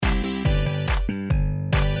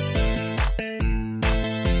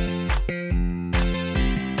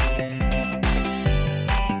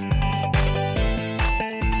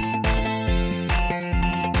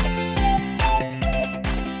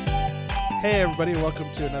everybody, welcome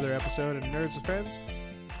to another episode of Nerds and Friends.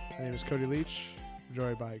 My name is Cody Leach,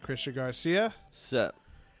 joined by Christian Garcia. Sup?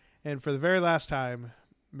 And for the very last time,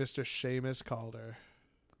 Mr. Seamus Calder.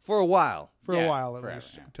 For a while. For a while, at forever,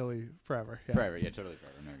 least. yeah. Until he... Forever. Yeah. Forever, yeah, totally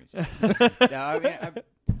forever. I'm never gonna say this. No, I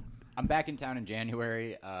mean, I'm back in town in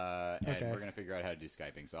January, and Okay. we're gonna figure out how to do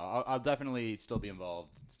Skyping. So I'll definitely still be involved,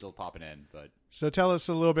 still popping in. But So tell us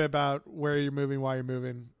a little bit about where you're moving, why you're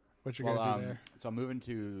moving, what you're going to do there. so I'm moving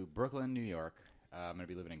to Brooklyn, New York. I'm gonna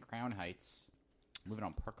be living in Crown Heights, moving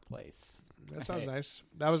on Park Place. That sounds nice.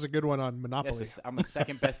 That was a good one on Monopoly. Yes, I'm the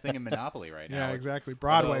second best thing in Monopoly right now. Yeah, exactly.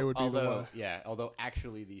 Broadway Although- would be the although- one. Yeah, although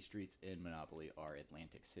actually the streets in Monopoly are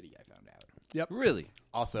Atlantic City, I found out. Yep. Really?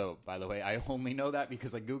 Also, by the way, I only know that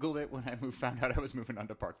because I Googled it when I found out I was moving on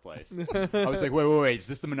to Park Place. I was like, wait, is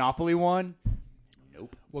this the Monopoly one?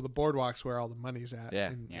 Nope. Well, the boardwalk's where all the money's at Yeah.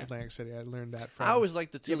 in Yeah. Atlantic City. I learned that from... I always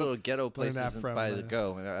like the two little ghetto that places from, by the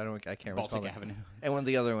Go. And I can't Baltic recall it. Avenue. And one of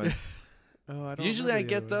the other ones. Oh, I don't Usually I remember the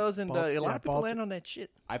get other one. those, and a lot of people Baltic- land on that shit.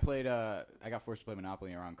 I played, I got forced to play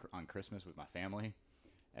Monopoly on Christmas with my family,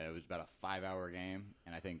 and it was about a 5-hour game,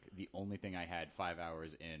 and I think the only thing I had 5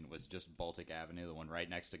 hours in was just Baltic Avenue, the one right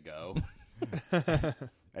next to Go.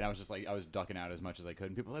 And I was just like, I was ducking out as much as I could,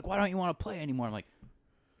 and people were like, why don't you want to play anymore? I'm like,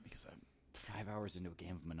 because I'm 5 hours into a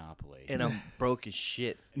game of Monopoly. And I'm broke as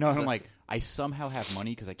shit. No, and I'm like, I somehow have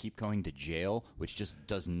money because I keep going to jail, which just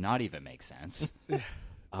does not even make sense.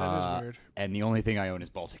 That is weird. And the only thing I own is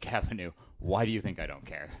Baltic Avenue. Why do you think I don't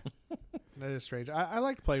care? That is strange. I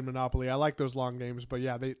liked playing Monopoly. I like those long games, but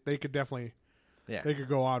yeah, they could definitely... Yeah. They could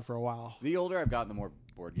go on for a while. The older I've gotten, the more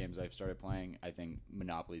board games I've started playing. I think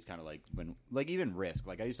Monopoly's kind of like even Risk.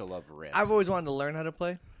 Like I used to love Risk. I've always wanted to learn how to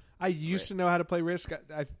play. I used to know how to play Risk.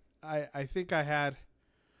 I think I had...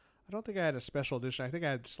 I don't think I had a special edition. I think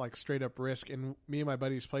I had just like straight up Risk, and me and my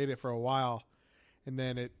buddies played it for a while, and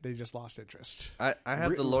then they just lost interest. I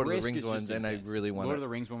have the Lord of Risk the Rings is just ones, and I intense. really want Lord of the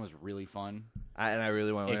Rings one was really fun. I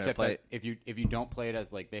really want to learn how to Except play that it. if you don't play it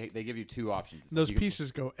as like they give you two options. Those You can-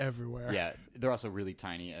 pieces go everywhere. Yeah, they're also really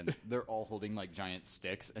tiny, and they're all holding like giant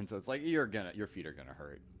sticks, and so it's like your feet are gonna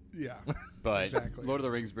hurt. Yeah. But Exactly. Lord of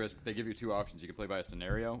the Rings Risk, they give you two options. You can play by a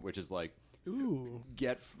scenario, which is like Ooh.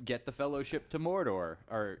 get the Fellowship to Mordor,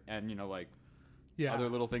 and like Yeah. other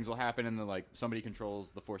little things will happen, and then like somebody controls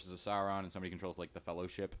the forces of Sauron, and somebody controls like the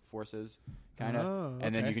Fellowship forces, kind of, Oh,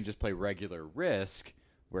 and then okay. you can just play regular Risk,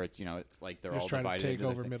 where it's it's like they're Just all trying to divided take into the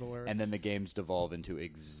over thing. Middle Earth. And then the games devolve into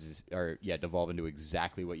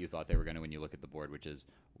exactly what you thought they were going to when you look at the board, which is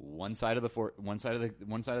one side of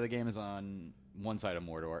the game is on one side of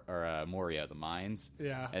Mordor or Moria, the mines,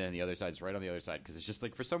 Yeah. and then the other side's right on the other side because it's just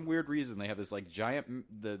like for some weird reason they have this like giant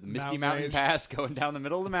the Misty Mountain Mountain range. Pass going down the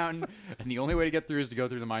middle of the mountain, and the only way to get through is to go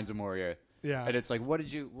through the mines of Moria. Yeah. And it's like,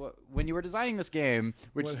 when you were designing this game,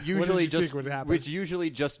 which What did usually you think would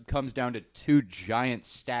happen? just comes down to two giant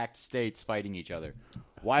stacked states fighting each other,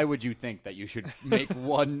 why would you think that you should make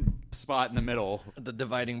one spot in the middle? the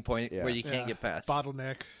dividing point Yeah. where you can't Yeah. get past.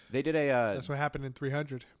 Bottleneck. They did a That's what happened in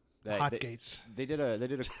 300. Hot gates. They did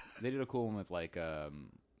a cool one with like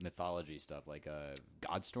mythology stuff, like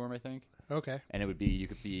Godstorm, I think. Okay. And you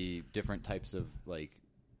could be different types of like.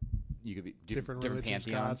 You could be Different religious pantheons.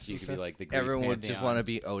 gods You and could be stuff. like the Greek Everyone would just pantheon. want to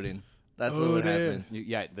be Odin. That's what would Odin. happen.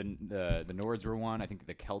 Yeah, the Nords were one. I think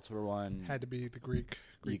the Celts were one. Had to be the Greek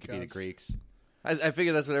You could be the gods. Greeks. I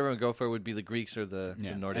figured that's what everyone would go for would be the Greeks or the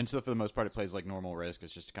Yeah. Nordic. And so for the most part, it plays like normal Risk.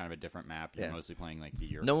 It's just kind of a different map. You're Yeah. mostly playing like the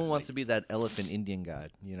Europe. No one wants to be that elephant Indian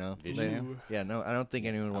god, you know? Vishnu? Ooh. Yeah, no, I don't think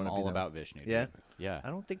anyone would I'm want to be all that. about Vishnu. Dude. Yeah? Yeah. I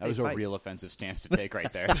don't think that they was fight. a real offensive stance to take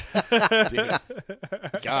right there.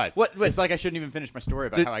 Dude. God, What- It's like I shouldn't even finish my story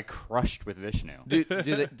about Did- how I crushed with Vishnu.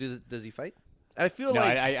 Does he fight? I feel No,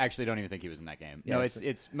 like I actually don't even think he was in that game. Yeah, No, it's-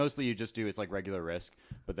 it's mostly you just do it's like regular Risk,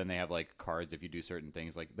 but then they have like cards if you do certain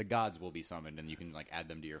things. Like the gods will be summoned, and you can like add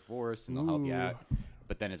them to your force, and they'll help you Ooh. out.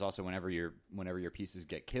 But then it's also whenever your pieces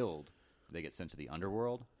get killed, they get sent to the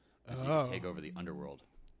underworld, and so you Oh. can take over the underworld.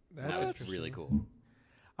 That's That was interesting. really cool.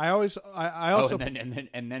 I also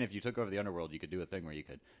And then if you took over the underworld, you could do a thing where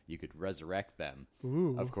you could resurrect them.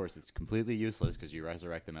 Ooh. Of course, it's completely useless because you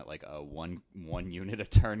resurrect them at like a one unit a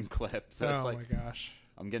turn clip. So it's oh like my gosh.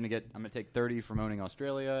 I'm gonna take 30 from owning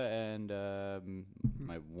Australia and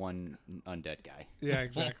my one undead guy. Yeah,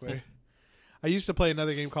 exactly. I used to play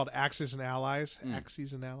another game called Axis and Allies. Mm.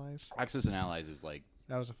 Axis and Allies. Axis and Allies is like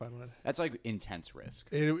That was a fun one. that's like intense Risk,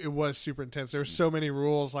 It was super intense. There were so many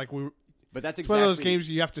rules. Like but that's it's exactly one of those games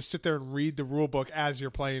you have to sit there and read the rule book as you're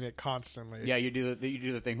playing it constantly. Yeah, you do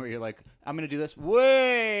the thing where you're like, I'm gonna do this.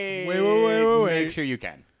 Wait, Wait. Make sure you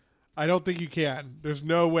can. I don't think you can. There's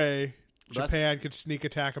no way That's- Japan could sneak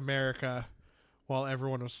attack America while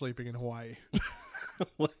everyone was sleeping in Hawaii.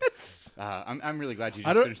 What? I'm really glad you I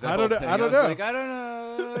just don't- finished that I whole don't know- thing. I don't was know. Like, I don't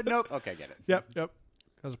know. Nope. Okay, get it. Yep. That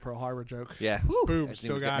was a Pearl Harbor joke. Yeah. Boom, I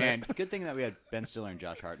still think- got Man, it. good thing that we had Ben Stiller and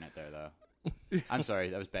Josh Hartnett there, though. I'm sorry,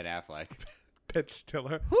 that was Ben Affleck. Ben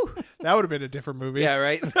Stiller. That would have been a different movie. Yeah,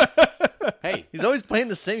 right? Hey, He's always playing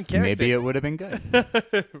the same character. maybe it would have been good.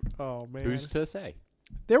 Oh man, Who's to say?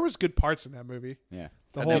 there was good parts in that movie. Yeah.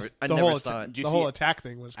 The I whole, never- I the never whole, saw it. Did you the see whole it? attack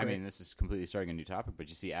thing was I great. mean, this is completely starting a new topic, but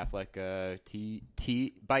you see Affleck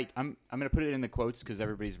bite. I'm going to put it in the quotes because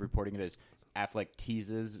everybody's reporting it as Affleck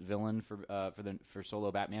teases villain for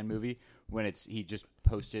solo Batman movie when he just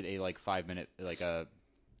posted a 5-minute a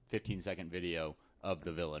 15-second video of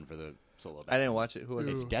the villain for the solo Batman. I didn't watch it. Who was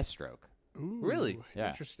It's it? Deathstroke, Ooh, Really? Yeah.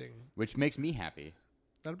 Interesting. which makes me happy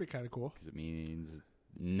That'd be kind of cool. because it means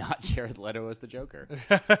not Jared Leto as the Joker.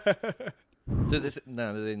 They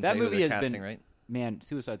didn't That say who movie they're has casting, been- right? Man,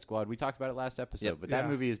 Suicide Squad. We talked about it last episode, Yep. but that Yeah.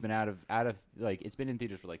 movie has been out of it's been in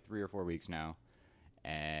theaters for 3 or 4 weeks now,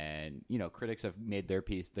 and critics have made their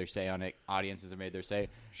say on it. Audiences have made their say,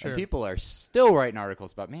 Sure. and people are still writing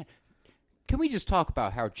articles about, man, can we just talk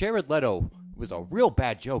about how Jared Leto was a real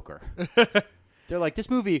bad Joker? They're like, this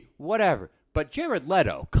movie, whatever, but Jared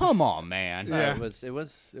Leto, come on, man. Yeah. It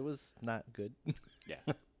was not good. Yeah.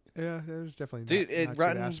 Yeah, there's definitely Dude, not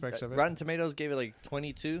Rotten good aspects of it. Rotten Tomatoes gave it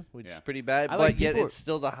 22, which Yeah. is pretty bad, I like but yet people- it's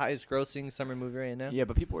still the highest grossing summer movie right now. Yeah,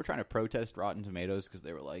 but people were trying to protest Rotten Tomatoes because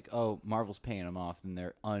they were like, "Oh, Marvel's paying them off, and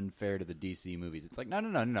they're unfair to the DC movies." It's like, no.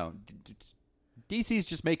 DC's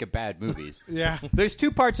just making bad movies. Yeah, There's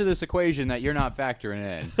two parts of this equation that you're not factoring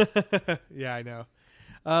in. yeah, I know.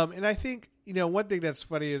 And I think one thing that's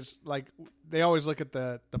funny is they always look at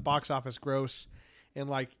the box office gross, and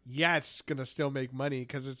it's gonna still make money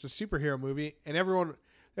because it's a superhero movie, and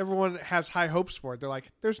everyone has high hopes for it. They're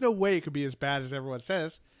like, there's no way it could be as bad as everyone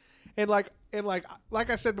says, and like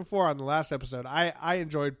I said before on the last episode, I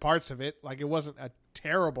enjoyed parts of it. It wasn't a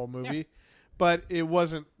terrible movie. Yeah. But it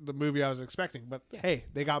wasn't the movie I was expecting. But Yeah. hey,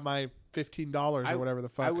 they got my $15 or whatever the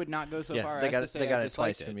fuck. I would not go so Yeah, far they as got to it. say They I got it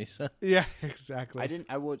disliked twice for me. So. Yeah, exactly.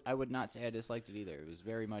 I would not say I disliked it either. It was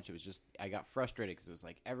very much. It was just I got frustrated because it was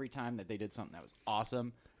like every time that they did something that was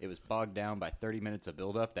awesome, it was bogged down by 30 minutes of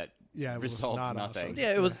build-up that Yeah, it was resolved not nothing. awesome.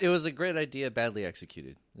 Yeah, it was a great idea, badly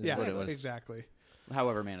executed. Is Yeah, what it was. exactly.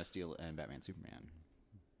 However, Man of Steel and Batman Superman.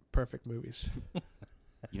 Perfect movies.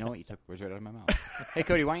 You know what? You took words right out of my mouth. Hey,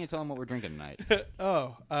 Cody, why don't you tell them what we're drinking tonight?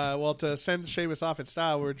 Well, to send Seamus off in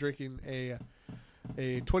style, we're drinking a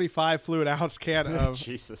 25 fluid ounce can of,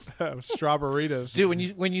 Jesus. of strawberries. Dude,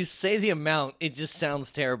 when you say the amount, it just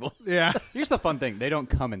sounds terrible. Yeah. Here's the fun thing: they don't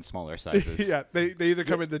come in smaller sizes. Yeah, they either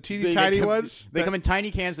come in the teeny They tiny come, ones. They that- come in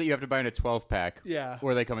tiny cans that you have to buy in a 12-pack. Yeah.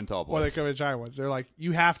 Or they come in tall boys. or they come in giant ones. They're like,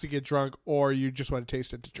 you have to get drunk or you just want to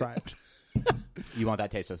taste it to try it. You want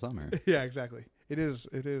that taste of summer? Do Yeah, exactly. It is.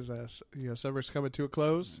 Summer's coming to a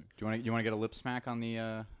close. you want to get a lip smack on the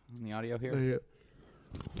audio here?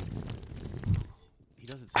 Yeah. He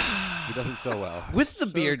does it. He does it so well. With the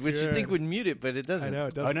So beard, which you good. think would mute it, but it doesn't. I know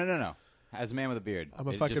it does. Oh no! As a man with a beard, I'm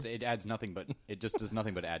a it fucking- just it adds nothing but it just does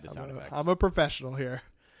nothing but add to sound effects. I'm a professional here.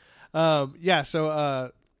 Yeah,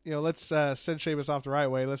 so let's send Seamus off the right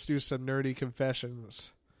way. Let's do some nerdy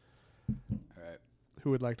confessions. All right, Who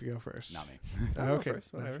would like to go first? not me. I'll go Okay,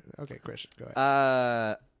 first, whatever. Okay, Christian, go ahead.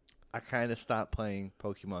 I kind of stopped playing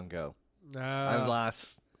Pokemon Go. Uh, I've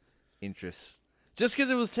lost interest. Just because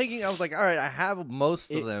it was taking, I was like, all right, I have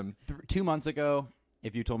most of them. 2 months ago,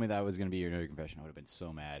 if you told me that was going to be your nerd confession, I would have been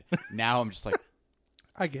so mad. Now I'm just like,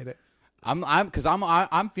 I get it. I'm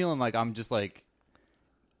feeling like I'm just like.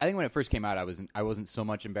 I think when it first came out, I wasn't so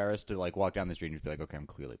much embarrassed to walk down the street and just be like, okay, I'm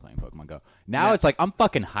clearly playing Pokemon Go. Now Yeah. it's like I'm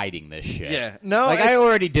fucking hiding this shit. Yeah. No, I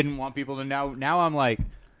already didn't want people to know. Now I'm like,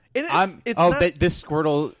 It is. It's not, this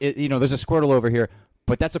Squirtle. There's a Squirtle over here,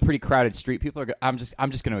 but that's a pretty crowded street. People are. I'm just going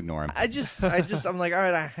to ignore him. I'm like, all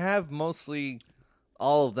right, I have mostly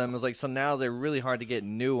all of them. It was like, so now they're really hard to get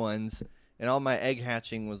new ones, and all my egg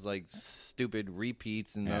hatching was like stupid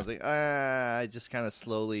repeats, and I was like, I just kind of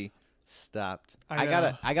slowly stopped. I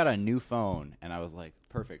got a new phone, and I was like,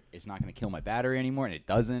 perfect. It's not going to kill my battery anymore, and it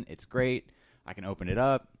doesn't. It's great. I can open it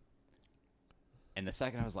up. And the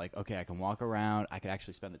second I was like, okay, I can walk around. I could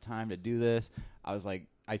actually spend the time to do this. I was like,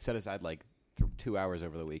 I set aside 2 hours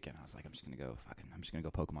over the weekend. I was like, I'm just gonna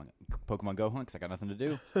go Pokemon Go hunt because I got nothing to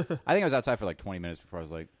do. I think I was outside for 20 minutes before I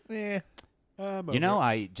was like, Yeah.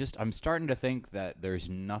 I'm starting to think that there's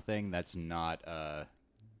nothing that's not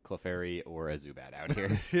Clefairy or a Zubat out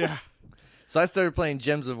here. Yeah. So I started playing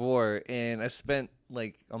Gems of War, and I spent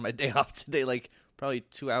on my day off today probably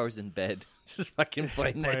 2 hours in bed just fucking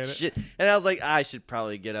playing that Playing it. shit. And I was like, I should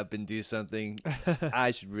probably get up and do something.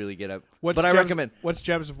 I should really get up. What's But I recommend. What's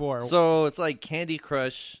Gems of War? So it's like Candy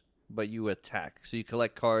Crush, but you attack. So you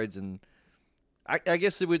collect cards, and I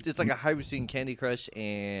guess it's like a hybrid between Candy Crush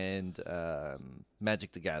and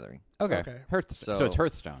Magic the Gathering. Okay. So it's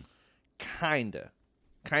Hearthstone. Kinda,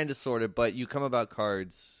 sorta, but you come about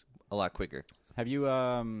cards a lot quicker. Have you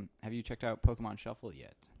checked out Pokemon Shuffle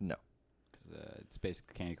yet? No. It's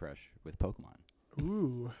basically Candy Crush with Pokemon,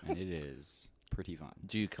 Ooh. and it is pretty fun.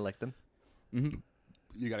 Do you collect them? Mm-hmm.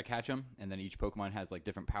 You got to catch them, and then each Pokemon has like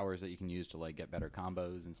different powers that you can use to like get better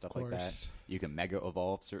combos and stuff like that. You can Mega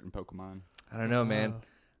Evolve certain Pokemon. I don't know, man.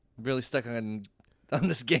 Really stuck on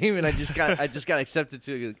this game, and I just got accepted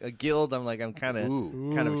to a guild. I'm kind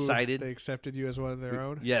of excited. They accepted you as one of their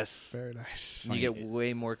own. Yes, Very nice. you get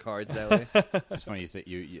way more cards that way. It's just funny you say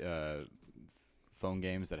you phone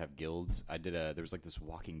games that have guilds. There was like this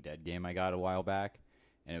Walking Dead game I got a while back,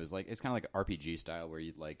 and it was like it's kind of like RPG style where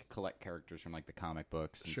you'd like collect characters from like the comic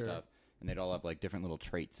books and stuff, and they'd all have like different little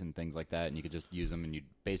traits and things like that, and you could just use them, and you'd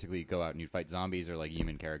basically go out and you'd fight zombies or like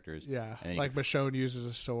human characters. Yeah, and like Michonne uses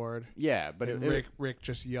a sword. Yeah, but Rick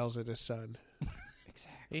just yells at his son.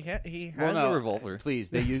 Exactly. He has a revolver.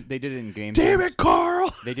 Please, they did it in game. Damn terms. it,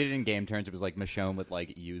 Carl! They did it in game terms. It was like Michonne would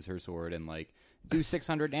like use her sword and like do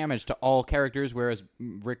 600 damage to all characters, whereas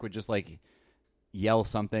Rick would just like yell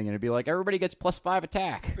something and it'd be like everybody gets +5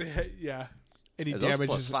 attack. Yeah, and he Those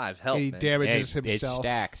damages +5 help. and he man. damages It himself.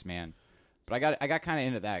 stacks, man. But I got kind of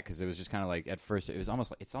into that because it was just kind of like at first it's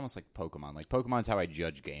almost like Pokemon. Like Pokemon's how I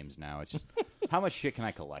judge games now. It's just how much shit can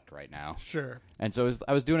I collect right now? Sure. And so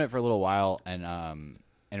I was doing it for a little while, and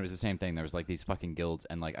it was the same thing. There was like these fucking guilds,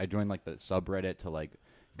 and like I joined like the subreddit to like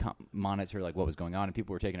monitor like what was going on, and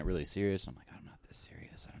people were taking it really serious. I'm like, I'm not this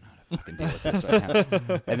serious. I don't know how to fucking deal with this right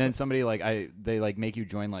now. And then somebody they like make you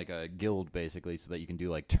join like a guild basically so that you can do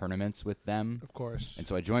like tournaments with them. Of course. And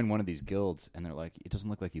so I joined one of these guilds, and they're like, it doesn't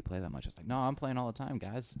look like you play that much. I was like, no, I'm playing all the time,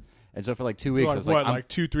 guys. And so for like 2 weeks, I was like, what, like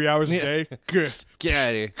 2-3 hours a day? Good. Get out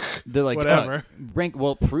of here. they're like, Whatever.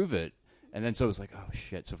 Well, prove it. And then so it was like, oh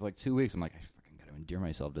shit. So for like 2 weeks, I'm like, I fucking got to endear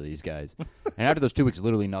myself to these guys. And after those 2 weeks,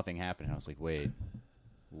 literally nothing happened. And I was like, wait.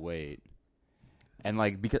 And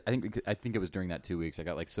like because I think it was during that 2 weeks I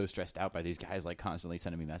got like so stressed out by these guys like constantly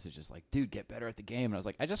sending me messages like, dude, get better at the game. And I was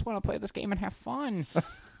like, I just want to play this game and have fun.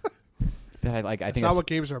 That I That's think not what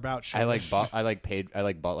games are about. I Seamus.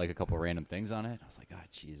 bought like a couple random things on it. I was like, God,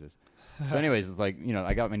 Jesus. So anyways, it's like, you know,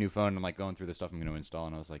 I got my new phone and I'm like going through the stuff I'm going to install,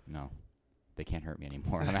 and I was like, no, they can't hurt me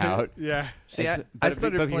anymore. I'm out. Yeah. See, I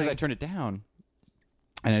started because playing. I turned it down,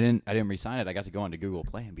 and I didn't re-sign it. I got to go onto Google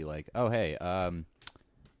Play and be like, oh hey,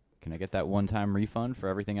 can I get that one-time refund for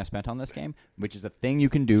everything I spent on this game? Which is a thing you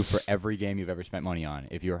can do for every game you've ever spent money on.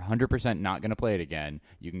 If you're 100% not going to play it again,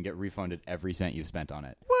 you can get refunded every cent you've spent on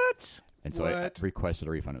it. What? And so I requested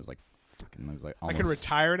a refund. It was like fucking. I was like, almost, I can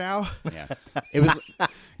retire now. Yeah, it was.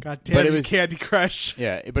 God damn But it, it was- Candy Crush.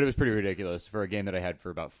 Yeah, but it was pretty ridiculous for a game that I had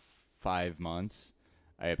for about 5 months.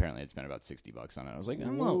 I apparently had spent about $60 on it. I was like,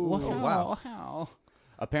 wow. How?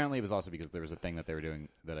 Apparently, it was also because there was a thing that they were doing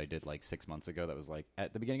that I did like 6 months ago that was like,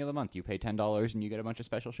 at the beginning of the month, you pay $10 and you get a bunch of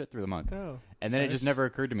special shit through the month. Oh, And then it just nice. never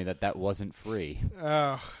occurred to me that wasn't free.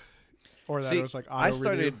 Oh. Or that See, it was like auto I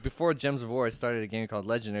started renew. before Gems of War. I started a game called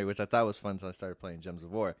Legendary, which I thought was fun, so I started playing Gems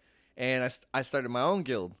of War. And I started my own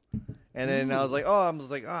guild, and then I was like,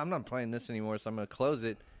 I'm not playing this anymore, so I'm gonna close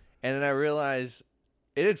it. And then I realized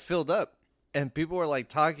it had filled up, and people were like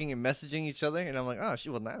talking and messaging each other, and I'm like, oh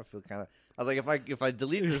shit, well now I feel kind of. I was like, if I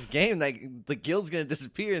delete this game, like the guild's gonna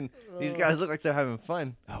disappear, and these guys look like they're having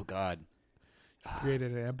fun. Oh God.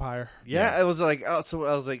 Created an empire. Yeah, it was like, so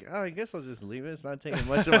I was like, I guess I'll just leave it. It's not taking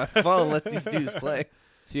much of my phone. Let these dudes play.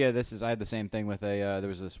 So yeah, I had the same thing with there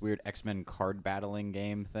was this weird X-Men card battling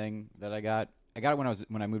game thing that I got. I got it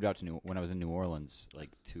when I moved out to when I was in New Orleans like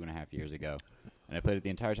 2.5 years ago, and I played it the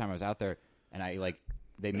entire time I was out there. And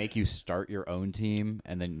they make you start your own team,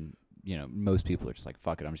 and then most people are just like,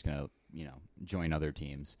 fuck it, I'm just gonna join other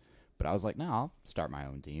teams. But I was like, no, I'll start my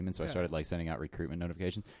own team. And so I started like sending out recruitment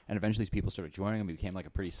notifications, and eventually people started joining, and we became like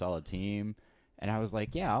a pretty solid team. And I was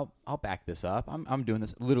like, yeah, I'll back this up. I'm doing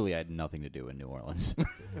this. Literally, I had nothing to do in New Orleans.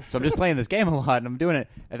 So I'm just playing this game a lot, and I'm doing it.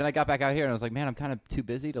 And then I got back out here, and I was like, man, I'm kind of too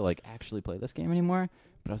busy to like actually play this game anymore.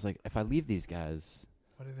 But I was like, if I leave these guys,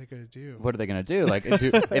 What are they going to do? what are they going to do? Like,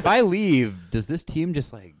 if I leave, does this team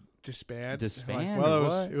just like Disband? Disband Like, well, or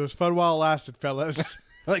what? it was fun while it lasted, fellas.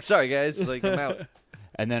 Like, sorry guys, like I'm out.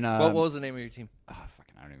 And then What was the name of your team? oh,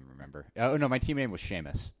 fucking, I don't even remember. Oh no, my team name was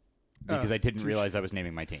Seamus because I didn't realize I was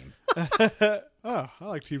naming my team. Oh, I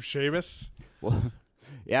like Team Seamus. Well,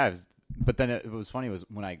 yeah, But then it was funny was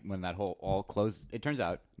when that whole all closed. It turns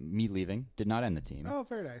out me leaving did not end the team. Oh,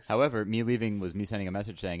 very nice. However, me leaving was me sending a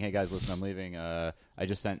message saying, "Hey guys, listen, I'm leaving. I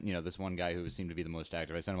just sent this one guy who seemed to be the most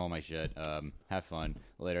active. I sent him all my shit. Have fun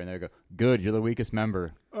later." And they go, "Good, you're the weakest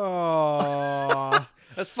member." Oh,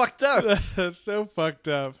 That's fucked up. that's so fucked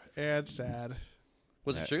up and sad.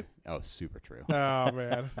 Was it true? Oh, super true. Oh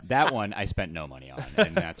man. That one I spent no money on,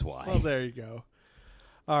 and that's why. Well, there you go.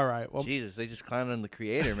 All right. Well, Jesus, they just clowned on the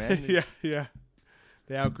creator, man. yeah.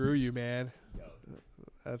 They outgrew you, man.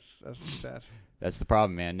 That's sad. That's the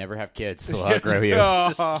problem, man. Never have kids. They'll outgrow you.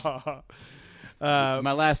 Oh.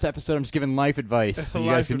 My last episode, I'm just giving life advice. So you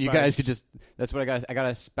Life guys advice. could just. That's what I got. I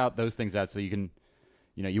gotta spout those things out so you can.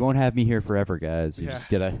 You won't have me here forever, guys. You Yeah. just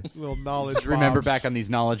gotta Little knowledge. just remember bombs. back on these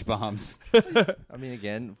knowledge bombs. I mean,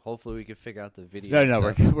 again, hopefully we can figure out the video.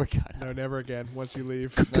 No, stuff. we're good. No, never again. Once you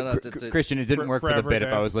leave. No, that's it. Christian, it didn't work for the forever bit. If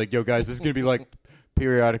I dead. was like, "Yo, guys, this is gonna be like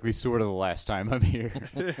periodically sort of the last time I'm here."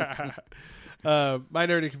 Yeah. My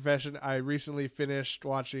nerdy confession: I recently finished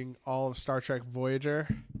watching all of Star Trek Voyager.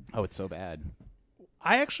 Oh, it's so bad.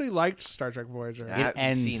 I actually liked Star Trek Voyager I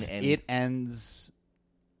haven't seen any. It ends.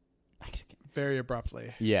 very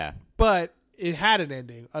abruptly, Yeah. but it had an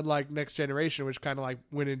ending, unlike Next Generation, which kind of like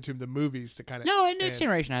went into the movies to kind of. No, Next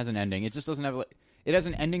Generation has an ending. It just doesn't have. It has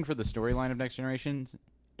an ending for the storyline of Next Generations.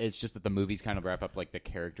 It's just that the movies kind of wrap up like the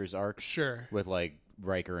characters' arcs Sure. with like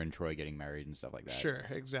Riker and Troy getting married and stuff like that. Sure,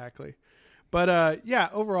 exactly. But yeah,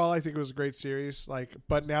 overall, I think it was a great series. Like,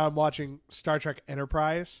 but now I'm watching Star Trek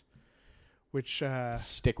Enterprise, which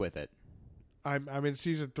Stick with it. I'm in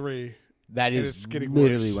season 3. That And is it's getting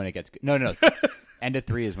literally worse. when it gets good. No. End of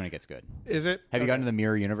 3 is when it gets good. Is it? Have you Okay. gotten to the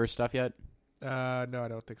Mirror Universe stuff yet? No, I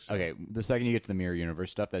don't think so. Okay, the second you get to the Mirror Universe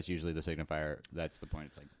stuff, that's usually the signifier. That's the point.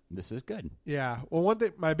 It's like, this is good. Yeah. Well, one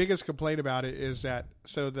thing, my biggest complaint about it is that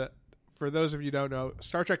for those of you who don't know,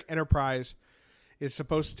 Star Trek Enterprise is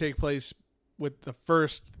supposed to take place with the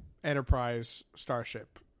first Enterprise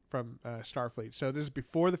starship from Starfleet. So this is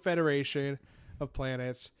before the Federation of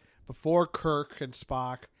Planets, before Kirk and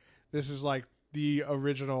Spock. This is like the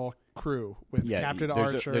original crew with Captain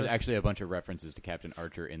Archer. There's actually a bunch of references to Captain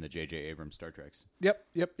Archer in the J.J. Abrams Star Treks. Yep.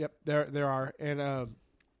 There are,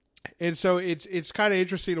 and so it's kind of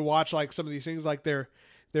interesting to watch like some of these things. Like they're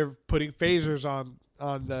putting phasers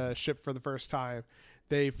on the ship for the first time.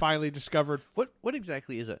 They finally discovered What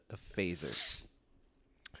exactly is a phaser?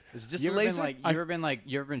 Is it just You a ever laser? been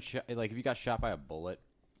if you got shot by a bullet,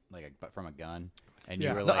 from a gun, and Yeah.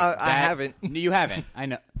 you were No, like, I haven't. No, you haven't. I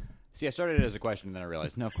know. See, I started it as a question, and then I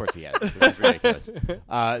realized, no, of course he has. This is ridiculous.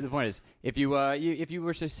 The point is, if you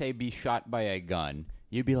were to say be shot by a gun,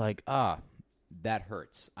 you'd be like, that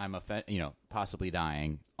hurts. I'm possibly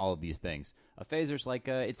dying. All of these things. A phaser's like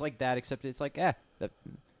it's like that, except it's like I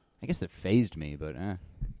guess it phased me, but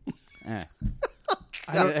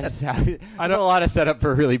That's a lot of setup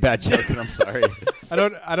for a really bad joke, and I'm sorry. I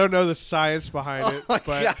don't know the science behind it, but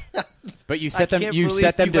God. But you I set them. can't You believe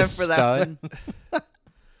set them you to went for that stun.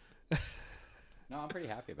 No, I'm pretty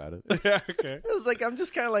happy about it. yeah, okay, It was like I'm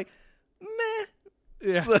just kind of like meh.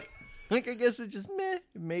 yeah, Like I guess it just meh.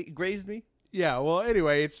 It grazed me. yeah. Well,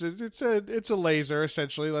 anyway, it's a laser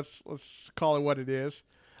essentially. Let's call it what it is.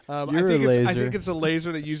 I You're think a I laser. think it's a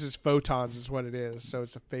laser that uses photons. Is what it is. So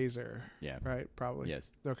it's a phaser. Yeah. Right. Probably. Yes.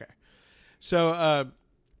 Okay. So,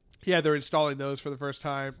 yeah, they're installing those for the first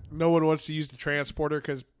time. No one wants to use the transporter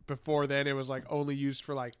because before then it was like only used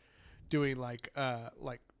for like doing like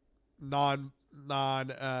non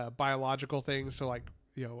biological things. So like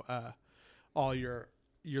all your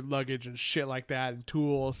luggage and shit like that and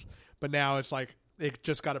tools. But now it's like it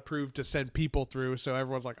just got approved to send people through. So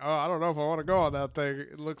everyone's like, oh, I don't know if I want to go on that thing.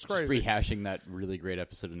 It looks Just crazy. rehashing that really great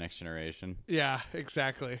episode of Next Generation. Yeah,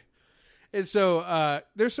 exactly. And so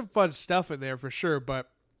there's some fun stuff in there for sure, but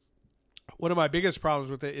one of my biggest problems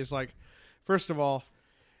with it is like, first of all,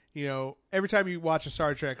 every time you watch a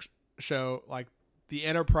Star Trek show, like the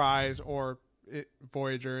Enterprise or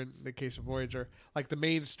Voyager, in the case of Voyager, like the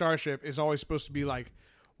main starship is always supposed to be like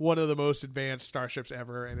one of the most advanced starships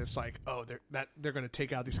ever, and it's like, oh, they're going to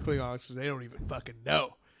take out these Klingons because they don't even fucking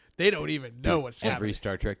know. They don't even know what's Every happening.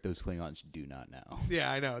 Star Trek, those Klingons do not know.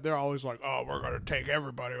 Yeah, I know. They're always like, oh, we're going to take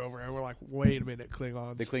everybody over. And we're like, wait a minute,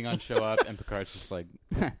 Klingons. The Klingons show up, and Picard's just like,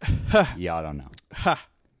 yeah, I don't know. Ha.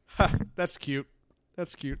 Ha. That's cute.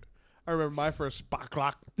 That's cute. I remember my first Spock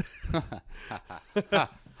clock.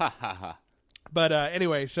 But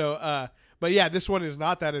anyway, so but yeah, this one is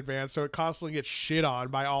not that advanced, so it constantly gets shit on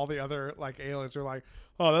by all the other like aliens. They're like,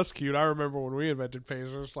 oh, that's cute. I remember when we invented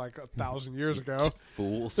phasers like 1,000 years ago.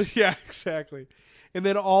 Fools. Yeah, exactly. And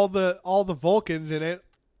then all the Vulcans in it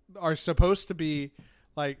are supposed to be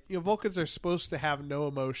Like, Vulcans are supposed to have no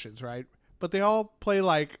emotions, right? But they all play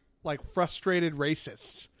like frustrated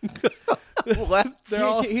racists. What? They're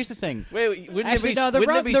all, Here's the thing. Wait, wouldn't Actually, it be, no, the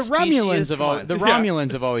wouldn't it be Romulans specious? have Come on.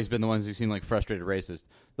 Romulans have always been the ones who seem like frustrated racists.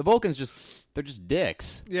 The Vulcans they're just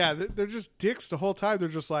dicks. yeah, they're just dicks the whole time. They're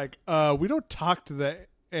just like, we don't talk to the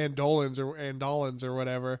Andolans or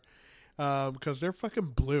whatever, because they're fucking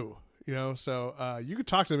blue. So you could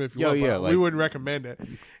talk to them if you want, but we wouldn't recommend it.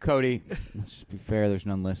 Cody, let's just be fair. There's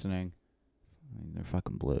none listening. They're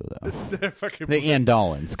fucking blue though. They're fucking The blue.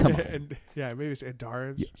 Andolans, come on. And, maybe it's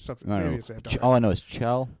Andarans. Something. I don't Maybe know. it's Andarans. All I know is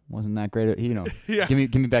Chell wasn't that great. Yeah.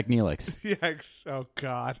 Give me back Neelix. Yeah. Oh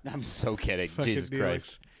God. I'm so kidding. Fucking Jesus Neelix.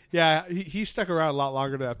 Christ. Yeah, he stuck around a lot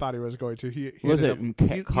longer than I thought he was going to. He Was it ended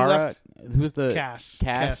up- he Kara? left Who was the Cass?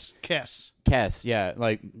 Cass? Kess, yeah.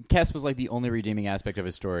 Like Kess was like the only redeeming aspect of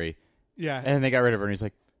his story, Yeah. and then they got rid of her. And he's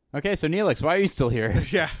like, "Okay, so Neelix, why are you still here?"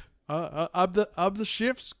 Yeah. I'm the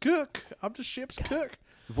ship's cook. I'm the ship's cook.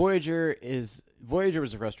 Voyager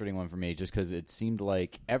was a frustrating one for me, just because it seemed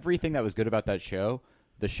like everything that was good about that show,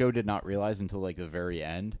 the show did not realize until like the very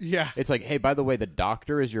end. Yeah. It's like, hey, by the way, the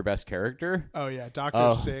Doctor is your best character. Oh yeah,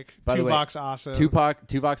 Doctor's sick. by the way, Tuvok's awesome.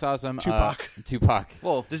 Tuvok's awesome. Tupac.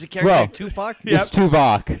 Whoa, does he carry Well, like Tupac? Yep. It's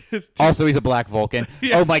Tuvok. It's Also, he's a black Vulcan.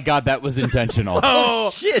 Yeah. Oh my god, that was intentional.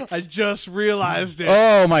 Oh shit. I just realized it.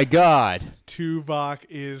 Oh my god. Tuvok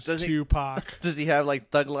is Does he- Tupac. Does he have like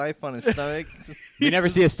thug life on his stomach? We never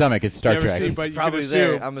see his stomach. It's Star Never Trek. seen, but you Probably can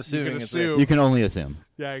assume. there. I'm assuming You can it's there. assume. You can only assume.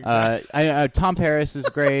 Yeah, exactly. Tom Paris is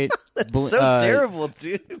great. So terrible,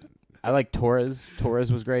 dude. I like Torres.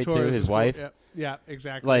 Torres was great too. Torres His is cool. wife. Yeah,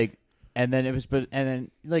 exactly. Like, and then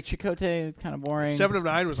Chakotay was kind of boring. 7 of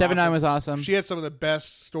 9 was Seven awesome. Nine was awesome. She had some of the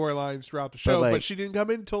best storylines throughout the show, but like- she didn't come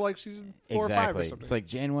in until like season 4 or 5 or Exactly. something. It's like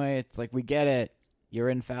Janeway. It's like we get it. You're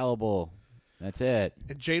infallible. That's it.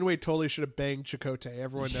 And Janeway totally should have banged Chakotay.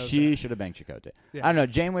 Everyone knows She that. should have banged Chakotay. Yeah. I don't know.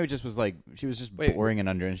 Janeway just was like she was just Wait, boring and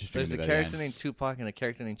uninteresting. There's to a me by character the end. named Tupac and a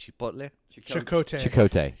character named Chipotle. Chakotay.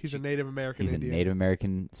 Chakotay. He's a Native American He's a Indian. Native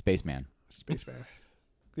American spaceman. Spaceman.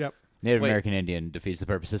 Yep. Native Wait. American Indian defeats the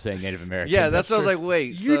purpose of saying Native American. Yeah, that's what I was true. like.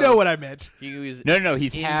 Wait, You so know what I meant. he was No.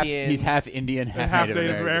 He's Indian. half Indian, half, Half Native,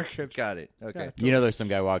 Native American. American. Got it. Okay. Yeah. You know, there's some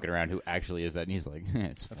guy walking around who actually is that, and he's like,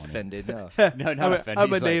 it's funny. Offended. No. No, not offended.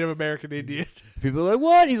 I'm a He's like- Native American Indian. People are like,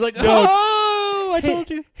 what? He's like, No. oh, I told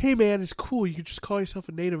you. Hey man, it's cool. You can just call yourself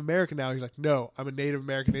a Native American now. He's like, no, I'm a Native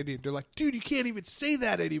American Indian. They're like, dude, you can't even say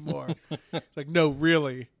that anymore. Like, no,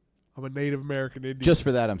 really, I'm a Native American Indian. Just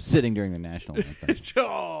for that, I'm sitting during the national anthem.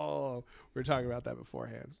 Oh, we were talking about that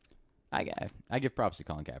beforehand. I give props to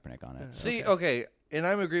Colin Kaepernick on it. See, okay, and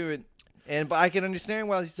I'm agreeing, but I can understand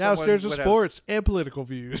why. Now someone there's would have- sports and political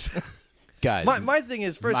views. Guys, My thing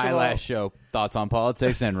is, first my of all, last show, thoughts on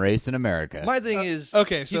politics and race in America. my thing is,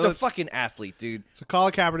 okay, so he's a let's- fucking athlete, dude. So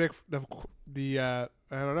Colin Kaepernick, the I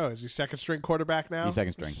don't know, is he second string quarterback now? He's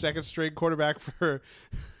second string. Second string quarterback for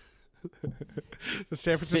the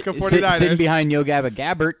San Francisco Sit- 49ers. sitting behind Yo Gabba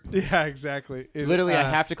Gabbert. Yeah, exactly. Literally, I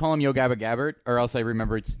have to call him Yo Gabba Gabbert, or else I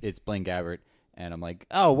remember it's Blaine Gabbert, and I'm like,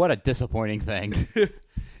 oh, what a disappointing thing.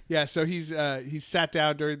 Yeah, so he's sat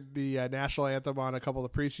down during the national anthem on a couple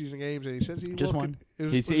of preseason games, and he says he Just will one. It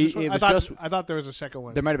was, He's- was he- this one? it I was thought just- I thought there was a second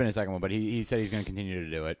one. There might have been a second one, but he said he's going to continue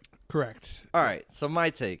to do it. Correct. All right, so my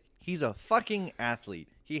take: he's a fucking athlete.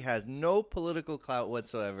 He has no political clout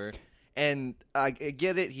whatsoever, and I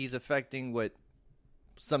get it. He's affecting what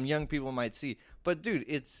some young people might see, but dude,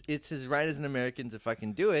 it's his right as an American to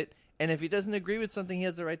fucking do it. And if he doesn't agree with something, he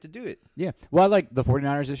has the right to do it. Yeah. Well, like the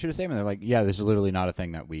 49ers issued a statement. They're like, yeah, this is literally not a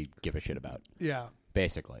thing that we give a shit about, Yeah.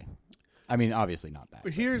 basically. I mean, obviously not that.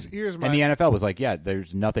 But here's my And the NFL was like, yeah,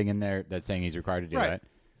 there's nothing in there that's saying he's required to do right. that.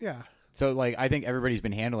 Yeah. So, like, I think everybody's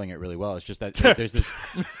been handling it really well. It's just that there's this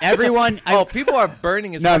everyone. People are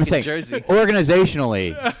burning his No, I'm fucking saying jersey.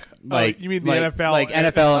 organizationally, like you mean the like- NFL? like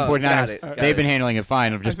NFL and got 49ers, it, got they've it. been handling it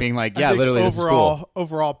fine. Of just being like, I yeah, think literally, this is cool.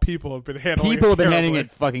 overall, people have been handling People it have been terribly. handling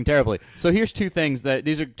it fucking terribly. So here's two things that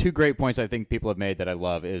these are two great points I think people have made that I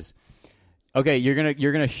love is, okay,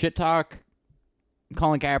 you're gonna shit talk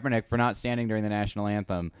Colin Kaepernick for not standing during the national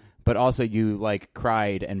anthem, but also you like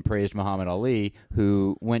cried and praised Muhammad Ali,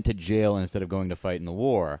 who went to jail instead of going to fight in the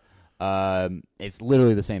war. It's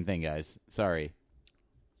literally the same thing, guys. Sorry.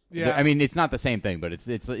 Yeah. I mean, it's not the same thing, but it's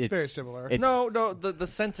very similar. it's- No, the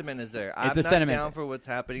sentiment is there. I'm the not sentiment. down for what's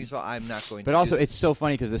happening, so I'm not going. But to also, do it's so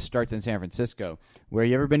funny because this starts in San Francisco. Where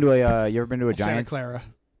you ever been to a Santa Giants? Clara.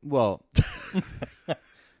 Well,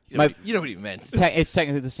 You know what he meant. It's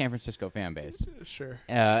technically the San Francisco fan base, Sure.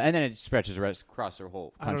 and then it stretches across their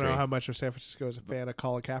whole I don't country. know how much of San Francisco is a fan of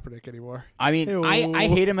Colin Kaepernick anymore. I mean, Ew. I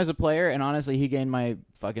hate him as a player, and honestly, he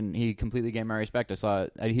completely gained my respect. I saw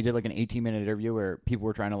he did like an 18-minute interview where people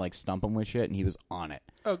were trying to like stump him with shit, and he was on it.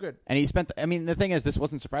 Oh, good. And he spent. I mean, the thing is, this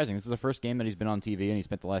wasn't surprising. This is the first game that he's been on TV, and he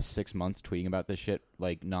spent the last 6 months tweeting about this shit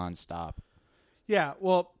like nonstop. Yeah.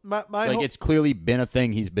 Well, my Like whole, it's clearly been a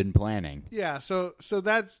thing he's been planning. yeah. So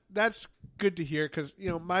that's good to hear because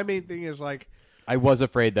my main thing is like I was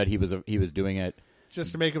afraid that he was doing it.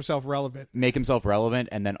 just to make himself relevant. Make himself relevant,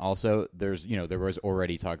 and then also there was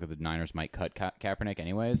already talk that the Niners might cut Kaepernick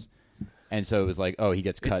anyways, and so it was like, oh, he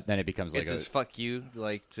gets cut, then it becomes like It's just fuck you,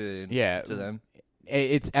 like to them.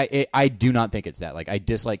 I do not think it's that. Like I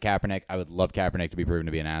dislike Kaepernick. I would love Kaepernick to be proven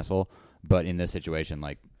to be an asshole, but in this situation,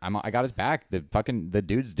 like I got his back. The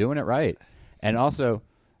dude's doing it right, and also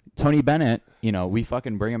Tony Bennett. We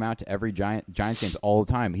fucking bring him out to every Giants games all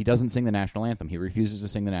the time. He doesn't sing the national anthem. He refuses to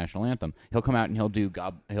sing the national anthem. He'll come out and he'll do.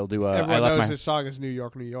 Everyone knows his song is New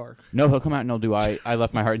York, New York. No, he'll come out and he'll do. I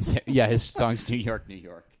left my heart in. Yeah, his song's New York, New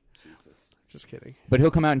York. Jesus. Just kidding. But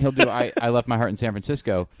he'll come out and he'll do. I left my heart in San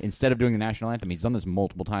Francisco instead of doing the national anthem. He's done this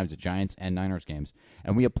multiple times at Giants and Niners games,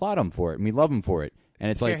 and we applaud him for it and we love him for it. And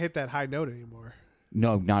it's Can't like hit that high note anymore.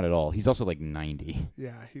 no, not at all. He's also like 90.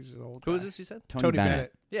 Yeah, he's an old. Who guy. was this you said? Tony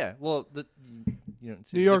Bennett. Yeah, well, you don't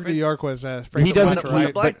see New the York, New difference? York was Frank He doesn't- Sinatra, When the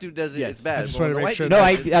right? black but- dude does it, yes. it's bad. I just But when wanted to the make white sure dude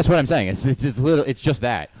No, does it- that's what I'm saying. It's just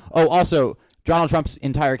that. Oh, also, Donald Trump's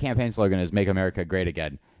entire campaign slogan is "Make America Great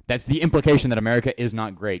Again." That's the implication that America is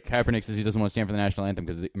not great. Kaepernick says he doesn't want to stand for the national anthem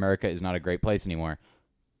because America is not a great place anymore.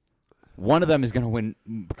 One of them is going to win,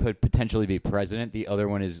 could potentially be president. The other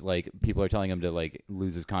one is like people are telling him to like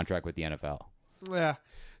lose his contract with the NFL. Yeah.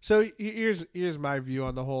 So here's my view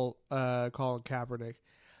on the whole Colin Kaepernick.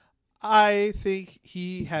 I think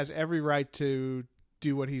he has every right to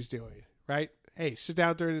do what he's doing. Right? Hey, sit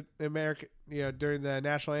down during during the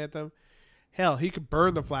national anthem. Hell, he could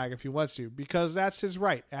burn the flag if he wants to because that's his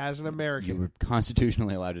right as an American. You were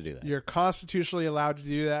constitutionally allowed to do that. You're constitutionally allowed to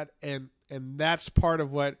do that, and that's part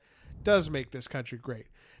of what does make this country great.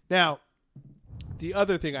 Now, the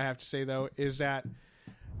other thing I have to say, though, is that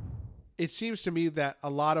it seems to me that a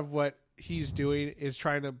lot of what he's doing is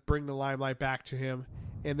trying to bring the limelight back to him,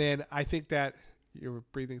 and then I think that you're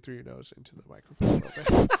breathing through your nose into the microphone a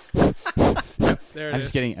little bit. Yep, there it I'm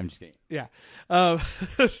is. just kidding. Yeah.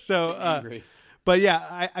 But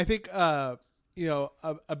yeah, I think a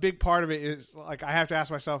big part of it is like I have to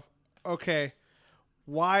ask myself, okay,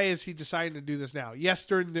 why is he deciding to do this now? Yes,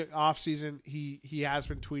 during the off season he has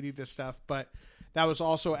been tweeting this stuff, but that was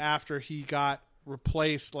also after he got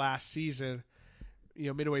replaced last season.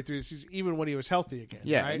 Midway through the season, even when he was healthy again.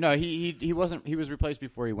 Yeah, right? no, he wasn't. He was replaced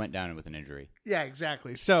before he went down with an injury. Yeah,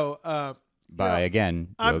 exactly. So By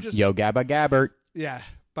again, I'm just- Yo Gabba Gabbert. yeah,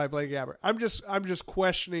 by Blake Gabbert. I'm just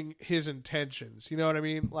questioning his intentions. You know what I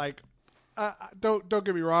mean? Like, don't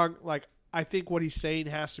get me wrong. Like, I think what he's saying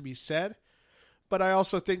has to be said, but I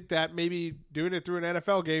also think that maybe doing it through an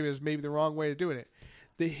NFL game is maybe the wrong way of doing it.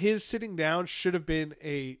 His sitting down should have been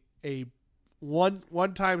a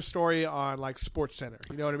one time story on like Sports Center.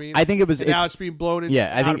 You know what I mean? I think it was. And now it's being blown into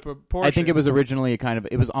Yeah, I out think of proportion. I think it was originally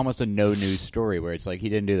it was almost a no news story where it's like he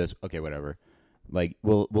didn't do this. Okay, whatever. Like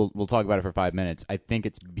we'll talk about it for 5 minutes. I think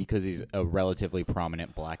it's because he's a relatively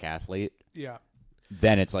prominent black athlete. Yeah.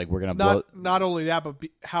 Then it's like we're gonna blow. Not only that, but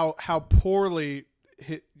how poorly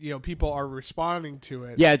people are responding to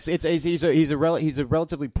it. Yeah, he's a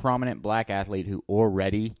relatively prominent black athlete who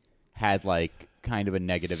already had like kind of a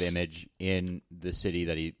negative image in the city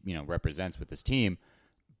that he represents with his team,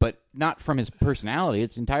 but not from his personality.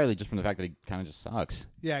 It's entirely just from the fact that he kind of just sucks.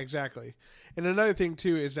 Yeah, exactly. And another thing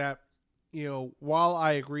too is that while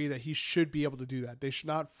I agree that he should be able to do that, they should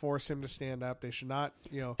not force him to stand up. They should not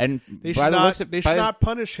And they by should the not looks of- they by should the- not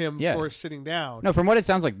punish him Yeah. for sitting down. No, from what it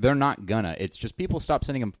sounds like, they're not gonna. It's just people stop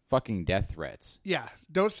sending him fucking death threats. Yeah,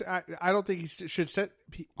 I don't think he should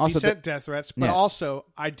be Also, sent death threats, but Yeah. also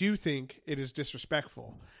I do think it is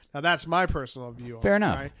disrespectful. Now that's my personal view. On Fair it,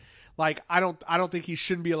 enough. Right? Like I don't think he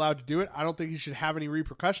shouldn't be allowed to do it. I don't think he should have any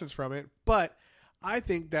repercussions from it. But I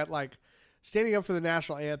think that like standing up for the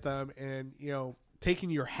national anthem and taking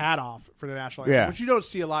your hat off for the national anthem, Yeah. which you don't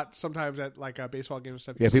see a lot sometimes at like a baseball game and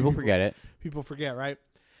stuff. You Yeah, see people forget it. People forget, right?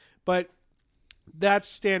 But that's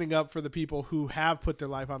standing up for the people who have put their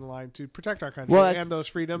life on the line to protect our country Well, that's- and those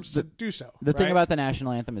freedoms to do so. The thing right? about the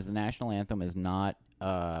national anthem is not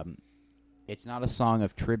it's not a song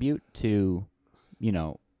of tribute to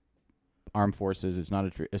armed forces. It's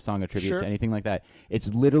not a song of tribute Sure. to anything like that.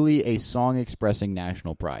 It's literally a song expressing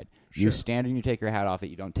national pride. You Sure. stand and you take your hat off it.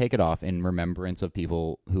 You don't take it off in remembrance of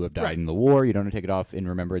people who have died Right. in the war. You don't take it off in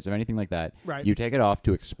remembrance of anything like that. Right. You take it off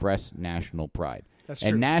to express national pride. That's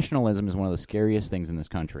And true. nationalism is one of the scariest things in this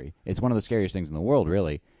country. It's one of the scariest things in the world,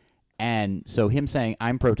 really. And so him saying,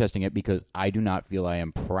 I'm protesting it because I do not feel I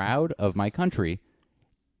am proud of my country,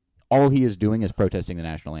 all he is doing is protesting the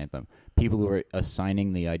national anthem. People who are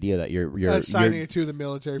assigning the idea that you're assigning you're, it to the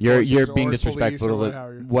military you're forces you're or being police disrespectful or to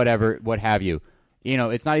whatever. whatever, what have you. You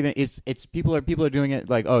know, it's not even. It's people are doing it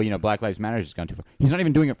like, oh, you know, Black Lives Matter has gone too far. He's not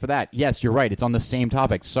even doing it for that. Yes, you're right. It's on the same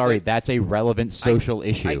topic. Sorry, Like, that's a relevant social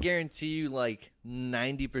issue. I guarantee you, like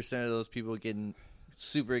 90% of those people getting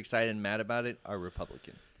super excited and mad about it are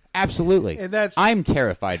Republican. Absolutely. And that's- I'm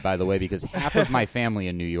terrified, by the way, because half of my family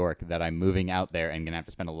in New York that I'm moving out there and going to have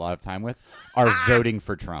to spend a lot of time with are voting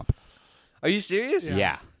for Trump. Are you serious?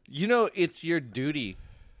 Yeah. You know, it's your duty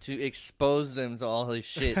to expose them to all this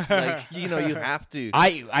shit. Like, you know, you have to.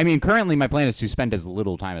 I mean, currently my plan is to spend as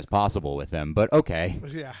little time as possible with them, but okay.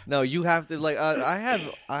 Yeah. No, you have to. Like, I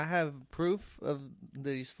have proof of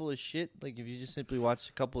that he's full of shit. Like, if you just simply watch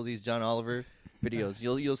a couple of these John Oliver videos,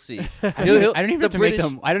 you'll see. I don't even have to make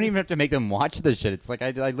them. I don't even have to make them watch this shit. It's like I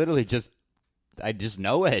literally just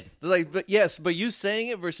know it. Like, but yes, but you saying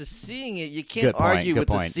it versus seeing it, you can't Good point. argue Good with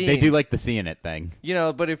point. the seeing. They do like the seeing it thing. You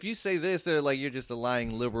know, but if you say this, they're like you're just a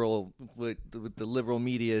lying liberal with the liberal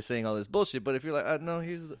media saying all this bullshit. But if you're like, no,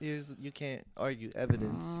 here's you can't argue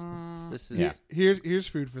evidence. This is Yeah. Here's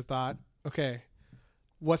food for thought. Okay,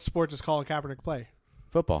 what sport does Colin Kaepernick play?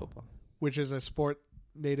 Football. Which is a sport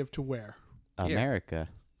native to where? America.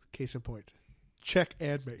 Case in point. Check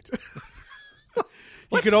and mate.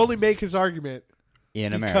 He could only make his argument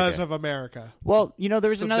In because America. of America. Well, you know, there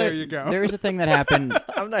was So another. there you go. There was a thing that happened.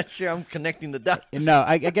 I'm not sure I'm connecting the dots. No,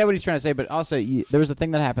 I get what he's trying to say, but also there was a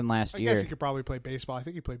thing that happened last I year. guess he could probably play baseball. I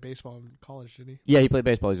think he played baseball in college, didn't he? Yeah, he played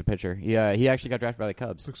baseball. He's a pitcher. Yeah, he actually got drafted by the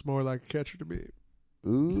Cubs. Looks more like a catcher to me.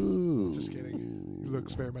 Ooh, Just kidding. He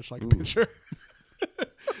looks very much like a pitcher.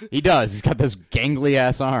 He does. He's got those gangly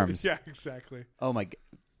ass arms. Yeah, exactly. Oh my!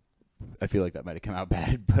 I feel like that might have come out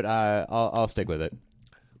bad, but I'll stick with it.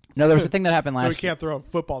 No, there was a thing that happened No, he last. can't throw a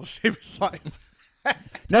football to save his life.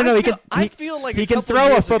 No, he can. I feel like he a can couple throw a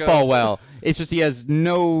years football ago- well. It's just he has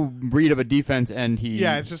no read of a defense, and he.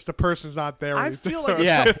 Yeah, it's just the person's not there. when I he feel like throws.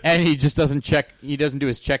 Yeah, and he just doesn't check. He doesn't do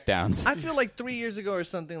his check downs. I feel like 3 years ago or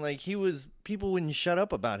something, like people wouldn't shut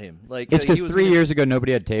up about him. Like It's he because was 3 gonna- years ago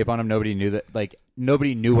nobody had tape on him. Nobody knew that. Like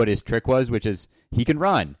nobody knew what his trick was, which is he can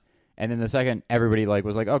run. And then the second everybody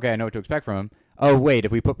was like, okay, I know what to expect from him. Oh wait,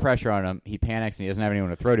 if we put pressure on him, he panics and he doesn't have anyone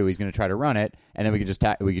to throw to. He's going to try to run it, and then we could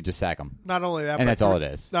just sack him. Not only that, And but that's all it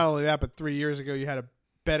is. Not only that, but 3 years ago you had a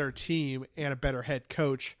better team and a better head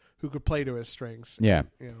coach who could play to his strengths. Yeah.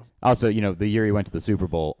 You know, Also, the year he went to the Super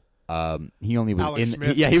Bowl, he only was Alex in.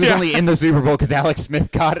 Smith. He was Yeah. only in the Super Bowl because Alex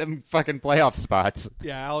Smith got him fucking playoff spots.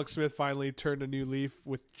 yeah. Alex Smith finally turned a new leaf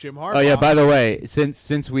with Jim Harbaugh. Oh yeah. By the way,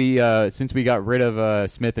 since we got rid of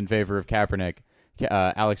Smith in favor of Kaepernick,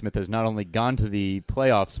 Alex Smith has not only gone to the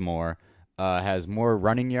playoffs more, has more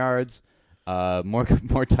running yards, more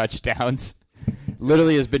touchdowns.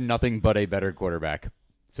 Literally has been nothing but a better quarterback.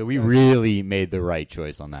 So we really made the right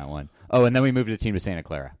choice on that one. Oh, and then we moved the team to Santa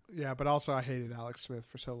Clara. Yeah, but also I hated Alex Smith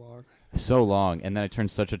for so long. So long, and then I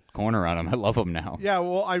turned such a corner on him. I love him now. Yeah,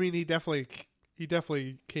 well, I mean, he definitely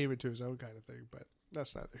came into his own kind of thing, but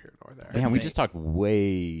that's neither here nor there. Damn, we just talked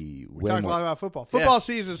way We talked a more. lot about football. Football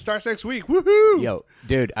season starts next week. Woohoo! Yo,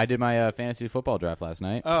 dude, I did my fantasy football draft last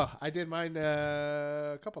night. Oh, I did mine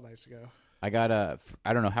a couple nights ago. I got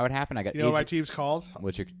I don't know how it happened. I got You know what my team's called?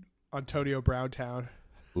 What's your? Antonio Browntown.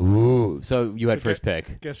 Ooh, so you had So first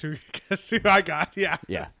pick. Guess who I got? Yeah.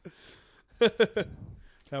 Yeah, That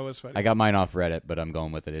was funny. I got mine off Reddit, but I'm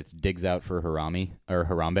going with it. It's digs out for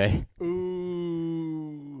Harambe.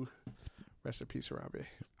 Ooh. Rest in peace, Harambe.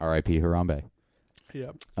 R.I.P. Harambe.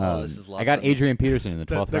 Yep. Oh, this is I got lost on me. Adrian Peterson in the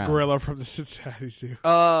 12th The round. gorilla from the Cincinnati Zoo.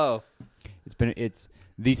 Oh, It's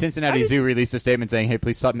the Cincinnati Zoo released a statement saying, "Hey,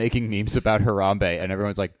 please stop making memes about Harambe," and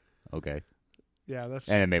everyone's like, "Okay," Yeah, that's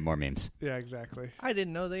and it made more memes. yeah, exactly. I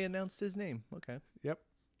didn't know they announced his name. Okay, Yep.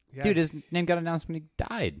 Yeah. Dude, his name got announced when he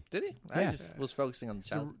died. did he? I Yeah. just was focusing on the It's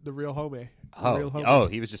child. the real homie. The real homie. Oh,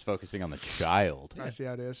 he was just focusing on the child. I see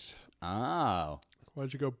how it is. Oh. Why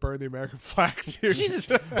don't you go burn the American flag, dude? Jesus,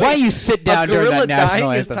 Why don't you sit down a during gorilla that national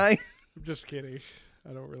dying is anthem? dying. I'm just kidding.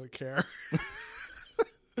 I don't really care.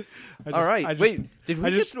 All right. Wait, did we I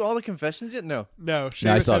get just- through all the confessions yet? No. No, No, I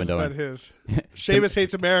Seamus still hasn't haven't done his. Seamus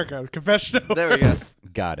hates America. Confession. There we go.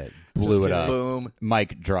 Got it. Blew it kidding. up. Boom.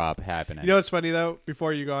 Mic drop happening. You know what's funny though?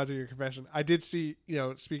 Before you go on to your confession, I did see.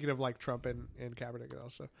 Speaking of like Trump and Kaepernick and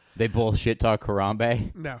also. They bullshit talk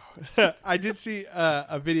Harambe. No, I did see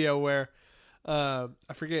a video where I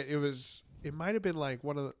forget it might have been like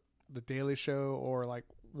one of the Daily Show or like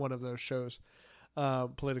one of those shows,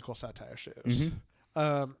 political satire shows,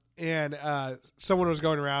 and someone was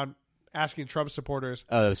going around asking Trump supporters,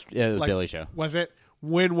 Oh, it was Like- Daily Show. "Was it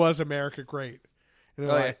when was America great?" And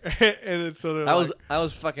they're Oh, like, and then, so they're That like,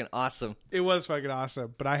 was fucking awesome. it was fucking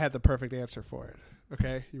awesome, but I had the perfect answer for it.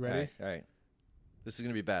 Okay, you ready? All right. This is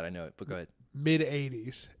gonna be bad. I know it, but go ahead. Mid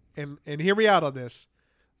 '80s, and hear me out on this.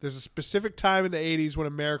 There's a specific time in the '80s when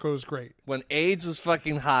America was great. When AIDS was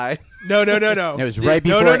fucking high. No. It was right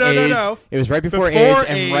before no, AIDS. no. It was right before Before AIDS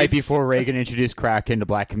and right AIDS. before Reagan introduced crack into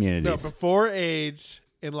black No, communities. before AIDS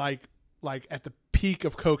and like at the peak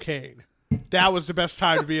of cocaine. That was the best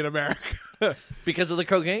time to be in America. Because of the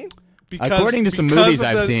cocaine? According to some because movies of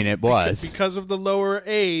I've seen, it was. because of the lower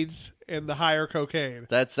AIDS and the higher cocaine.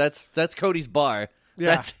 That's Cody's bar.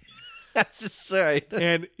 Yeah. That's just right.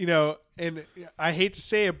 And and I hate to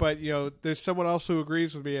say it, but there's someone else who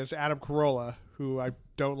agrees with me as Adam Carolla, who I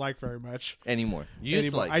don't like very much Anymore. You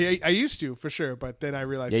used to anymore. like. I used to for sure, but then I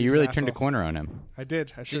realized Yeah, he's you an really turned a asshole. corner on him. I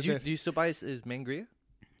did. I sure did. Do you still buy his Mangria?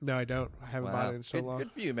 No, I don't. I haven't bought it in so good, long.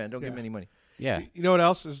 good for you, man. Don't give Yeah. him any money. Yeah. You know what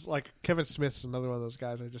else is like? Kevin Smith's another one of those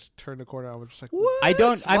guys. I just turned the corner on. I'm just like, What? I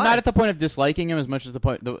don't. I'm Why? not at the point of disliking him as much as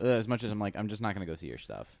as much as I'm like, I'm just not going to go see your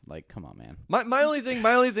stuff. Like, come on, man. My only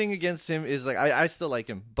thing against him is like I still like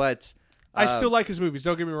him, but I still like his movies.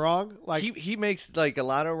 Don't get me wrong. Like, he makes like a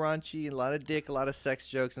lot of raunchy, a lot of dick, a lot of sex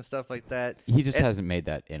jokes and stuff like that. He just And- hasn't made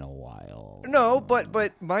that in a while. No, but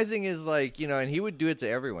my thing is like and he would do it to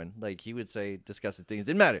everyone. Like he would say disgusting things.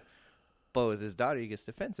 Didn't matter. But with his daughter, he gets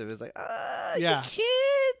defensive. It's like, Yeah.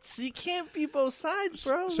 you can't be both sides,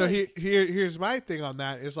 bro. so Like, here's my thing on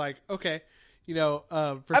that is like, okay, for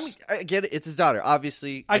I mean, I get it. It's his daughter.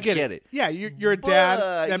 Obviously, I get it. Yeah, you're a dad.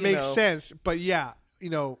 But, That you makes know. sense. But yeah,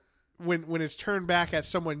 when it's turned back at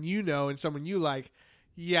someone and someone you like,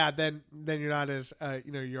 yeah, then you're not as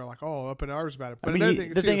you're like, oh, up in arms about it. But I mean, another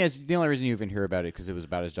the too- thing is, the only reason you even hear about it because it was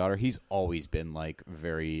about his daughter. He's always been like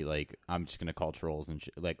very like I'm just gonna call trolls and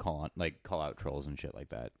call out trolls and shit like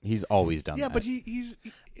that. He's always done yeah, that. but he's.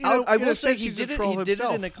 I in a will say sense, he he's a did it. troll He did it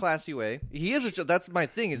himself. in a classy way. He is a. That's my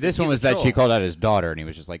thing. Is this that one he's was a that she troll. called out his daughter, and he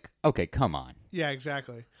was just like, "Okay, come on." Yeah,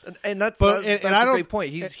 exactly. And that's But- that's and a I don't- great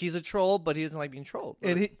point. He's a troll, but he doesn't like being trolled.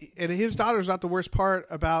 And his daughter's not the worst part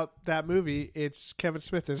about that movie. It's Kevin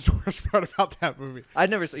Smith is the worst part about that movie. I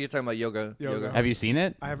never. You're talking about yoga. Yoga. Have you seen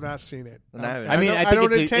it? I have not seen it. No, I haven't. I mean, don't, I, I think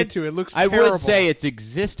don't it's, intend it's- to. It looks I terrible. would say its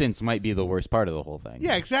existence might be the worst part of the whole thing.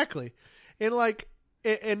 Yeah, exactly. And like,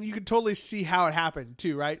 and you can totally see how it happened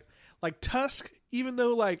too, right? Like Tusk, even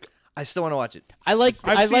though like I still want to watch it. I like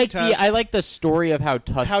I've seen Tusk. I like the story of how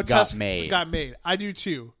Tusk how got Tusk made. got made. I do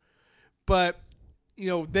too. But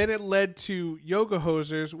then it led to Yoga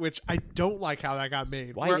Hosers, which I don't like how that got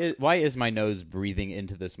made. Where- Why is my nose breathing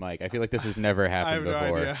into this mic? I feel like this has never I have happened no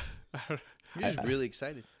before. idea. You're just really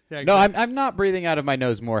excited. Yeah, No, exactly. I'm not breathing out of my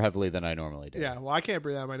nose more heavily than I normally do. Yeah, well, I can't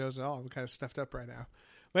breathe out of my nose at all. I'm kind of stuffed up right now.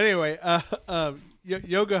 But anyway,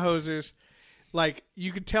 Yoga Hosers, like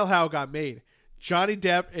you could tell how it got made. Johnny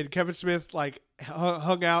Depp and Kevin Smith like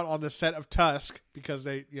hung out on the set of Tusk because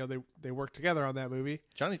they worked together on that movie.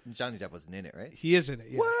 Johnny Depp wasn't in it, right? He is in it.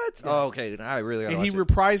 Yeah. What? Oh, okay. Now I really gotta And he watch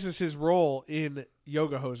it. reprises his role in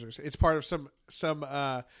Yoga Hosers. It's part of some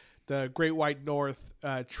the Great White North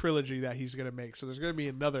trilogy that he's going to make. So there's going to be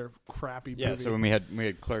another crappy Yeah, movie. so when we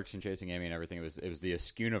had Clerks and Chasing Amy and everything, it was the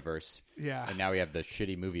Askewniverse, yeah. and now we have the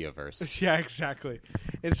shitty movie-averse. Yeah, exactly.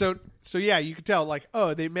 And so yeah, you could tell like,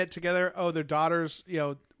 oh, they met together. Oh, their daughters,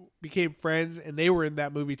 became friends, and they were in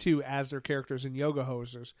that movie too as their characters in Yoga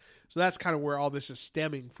Hosers. So that's kind of where all this is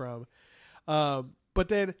stemming from. But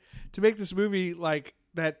then to make this movie like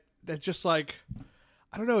that just like,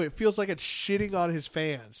 I don't know, it feels like it's shitting on his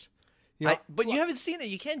fans. But you haven't seen it.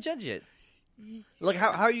 You can't judge it. Like,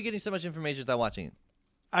 how are you getting so much information without watching it?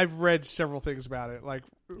 I've read several things about it, like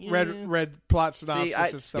Yeah. read plot synopsis I-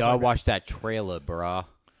 and stuff. Y'all like watch that trailer, brah.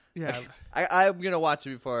 that. I'm gonna watch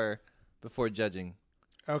it before judging.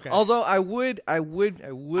 Yeah. Okay. Although I would. I'm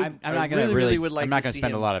not gonna really would like. I'm not to gonna see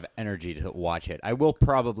spend him. a lot of energy to watch it. I will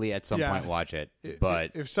probably at some Yeah. point watch it,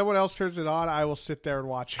 but if someone else turns it on, I will sit there and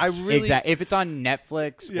watch it. I really. exactly if it's on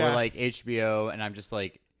Netflix Yeah. or like HBO, and I'm just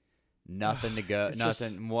like nothing to go, It's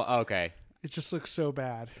nothing. Well, okay, It just looks so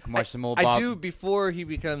bad. Can watch some old I Bob. do, before he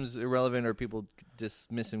becomes irrelevant or people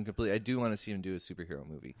dismiss him completely, I do want to see him do a superhero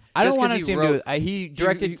movie. I don't Just 'cause want to he see him wrote- do it. He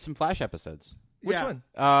directed he- some Flash episodes. Which Yeah.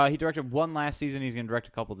 one? He directed one last season. He's going to direct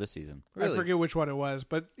a couple this season. Really? I forget which one it was,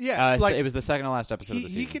 but yeah, So like it was the second to last episode of he the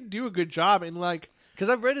season. can do a good job, and like Because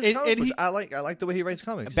I've read his And- comic and books. he- I like the way he writes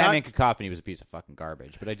comics. Batman not- Cacophony was a piece of fucking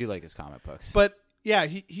garbage, but I do like his comic books. But yeah,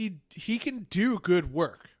 he can do good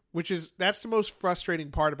work, that's the most frustrating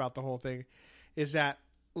part about the whole thing, is that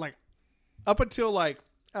like up until like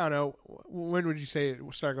I don't know, when would you say it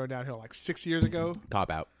started going downhill? Like 6 years ago, Cop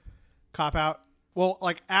Out. Cop Out. Well,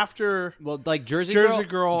 like after, Well, like Jersey Girl-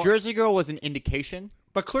 Girl was an indication.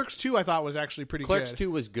 but Clerks 2 I thought was actually pretty Clerks good.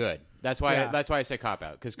 2 was good. That's why. Yeah. That's why I say Cop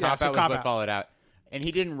Out, because Yeah, Cop so Out was Cop what Out. followed out, and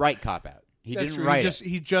he didn't write Cop Out. He That's didn't true. write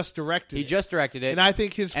He just directed. He it. just directed it. and I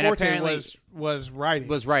think his and forte apparently was writing.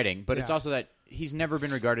 was writing, but it's Yeah. also that he's never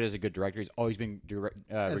been regarded as a good director. He's always been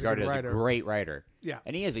regarded as a writer. great writer. Yeah.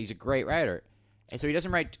 And he is. He's a great writer. And so he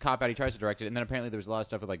doesn't write Cop Out. He tries to direct it. And then apparently there was a lot of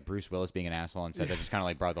stuff with like Bruce Willis being an asshole and said that just kind of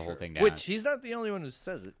like brought the whole thing down. Which he's not the only one who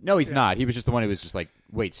says it. No, he's not. He was just the one who was just like,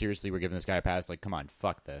 wait, seriously, we're giving this guy a pass? Like, come on,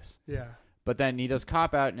 fuck this. yeah. But then he does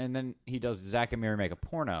Cop Out, and then he does Zack and Miri Make a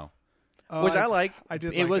Porno. Oh, Which I like. I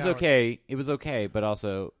did. It like was that one. okay. It was okay, but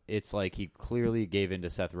also it's like he clearly gave in to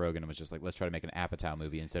Seth Rogen and was just like, let's try to make an Apatow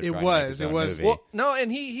movie instead of It trying to make was. his It own was. movie. Well, no,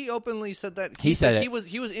 and he openly said that. He said it. he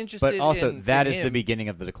was interested. But also, in that is him. the beginning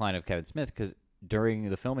of the decline of Kevin Smith, because during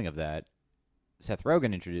the filming of that, Seth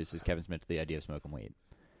Rogen introduces Kevin Smith to the idea of smoking weed.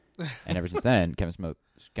 And ever since then, Kevin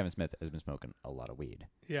Smith has been smoking a lot of weed.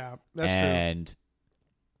 Yeah, that's and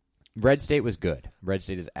Red State was good. Red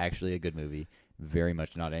State is actually a good movie. Very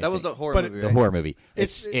much not anything. That was the horror But movie. the right? horror movie.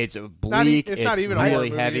 It's- It's true. bleak. It's not even a really horror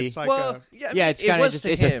movie. heavy. It's like Well, a, Yeah, it's it kinda was just-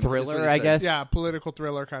 to it's a him, is thriller, what he I said. guess. yeah, political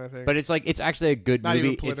thriller kind of thing. But it's like it's actually a good not movie.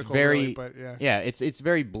 even political, It's very really, but yeah. yeah. It's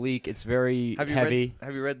very bleak. It's very Have you heavy. read?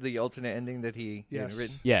 Have you read the alternate ending that he had Yes.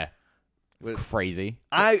 written? Yeah, With- crazy.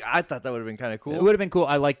 I thought that would have been kind of cool. It would have been cool.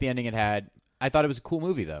 I liked the ending it had. I thought it was a cool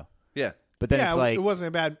movie though. Yeah. But then yeah, it's like, it wasn't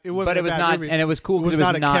a bad. It wasn't. but it a was bad not, movie. and it was cool It because was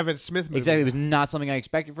not a Kevin Smith movie. Exactly, it was not something I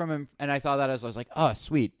expected from him, and I thought that as I was like, oh,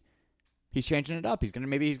 sweet, he's changing it up. He's gonna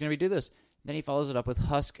do this. Then he follows it up with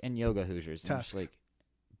Husk and Yoga Hoosiers. And I'm just Tusk. like,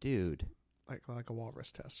 dude. like a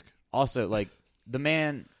walrus tusk. Also, like the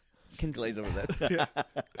man can. Glaze over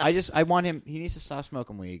that. I want him. He needs to stop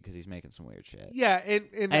smoking weed because he's making some weird shit. Yeah,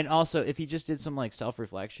 And also, if he just did some like self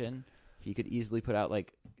reflection, he could easily put out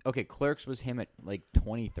like, okay, Clerks was him at like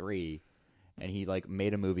 23, and he like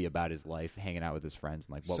made a movie about his life, hanging out with his friends,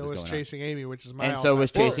 and like what so was was going Chasing Amy, which is my on. And so all-time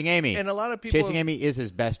was favorite. Chasing Amy. And a lot of people. Chasing Amy is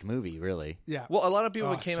his best movie, really. Yeah. Well, a lot of people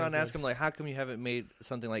Oh, came so out and asked good. him like, "How come you haven't made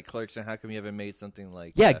something like Clerks, and how come you haven't made something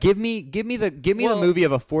like?" Yeah, give me the Well- movie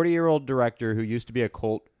of a 40-year-old director who used to be a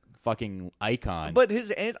cult fucking icon. But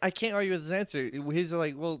I can't argue with his answer. He's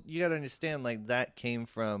like, "Well, you got to understand, like that came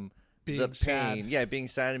from Being the pain. sad. Yeah, being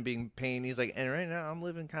sad and being pain." He's like, "And right now, I'm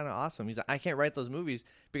living kind of awesome." He's like, "I can't write those movies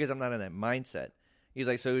because I'm not in that mindset." He's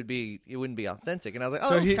like, "So it wouldn't be authentic." And I was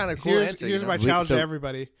like, "Oh, that's kind of cool answer." Here's you know? my challenge So- to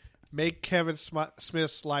everybody: make Kevin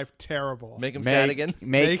Smith's life terrible. Make him sad again.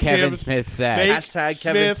 Make Kevin him- Smith sad. Make Hashtag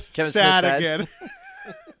Kevin- Smith Kevin Smith sad sad. again.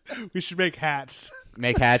 We should make hats.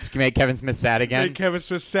 Make hats. Make Kevin Smith sad again. Make Kevin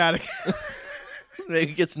Smith sad again.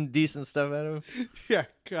 Maybe get some decent stuff out of him. Yeah,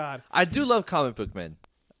 God, I do love comic book men.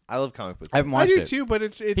 I love comic book. I haven't I watched do it. too. But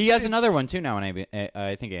it's He has it's- another one too now on I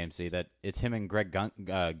think AMC that it's him and Greg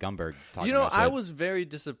Gumberg talking You know, about I it. was very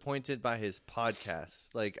disappointed by his podcast.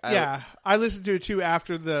 Like, Yeah, I listened to it too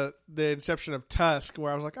after the inception of Tusk,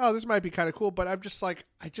 where I was like, "Oh, this might be kind of cool," but I'm just like,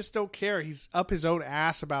 I just don't care. He's up his own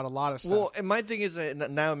ass about a lot of stuff. Well, and my thing is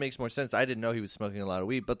that now it makes more sense. I didn't know he was smoking a lot of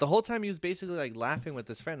weed, but the whole time he was basically like laughing with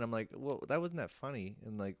his friend. I'm like, well, that wasn't that funny,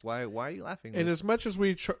 and like, why are you laughing? And Like, as much as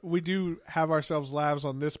we do have ourselves laughs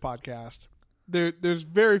on this podcast, there's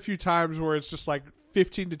very few times where it's just like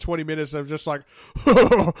 15 to 20 minutes of just like,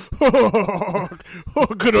 oh,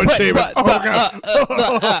 good one, Seamus. Oh, God.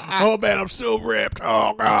 Oh, man, I'm so ripped.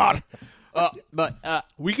 Oh, God. But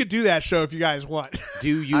We could do that show if you guys want.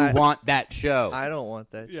 do you want that show? I don't want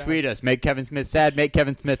that. Yeah. Tweet us. Make Kevin Smith sad. Make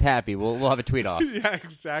Kevin Smith happy. We'll have a tweet off. Yeah,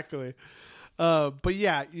 exactly. But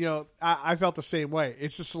yeah, I felt the same way.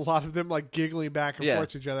 It's just a lot of them like giggling back and Yeah. forth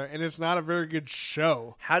to each other, and it's not a very good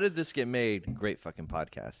show. How did this get made? Great fucking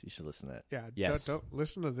podcast. You should listen to that. Yeah, Yes. don't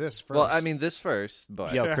listen to this first. Well, I mean, this first,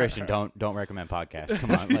 but Yo, Christian, don't recommend podcasts.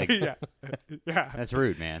 Come on, like yeah, yeah. that's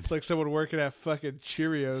rude, man. It's like someone working at fucking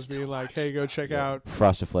Cheerios being like, "Hey, go check out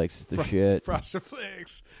Frosted Flakes is the shit. Frosted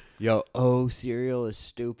Flakes." Yo, cereal is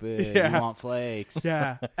stupid. Yeah. You want flakes.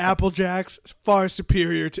 Yeah, Apple Jacks is far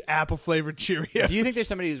superior to apple flavored Cheerios. Do you think there's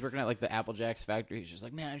somebody who's working at like the Apple Jacks factory who's just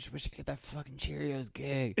like, man, I just wish I could get that fucking Cheerios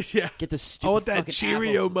gig. Yeah, Get the stupid I want that fucking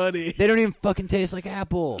Cheerio apple. money. They don't even fucking taste like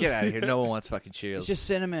apple. Get out of here. No one wants fucking Cheerios. It's just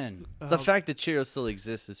cinnamon. the fact that Cheerios still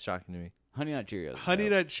exists is shocking to me. Honey Nut Cheerios. are Honey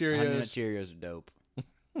dope. Nut Cheerios, Honey Nut Cheerios are dope.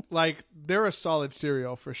 like they're a solid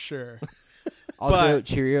cereal for sure. Also, But-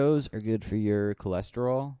 Cheerios are good for your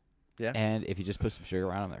cholesterol. Yeah. And if you just put some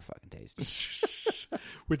sugar on them, they're fucking tasty.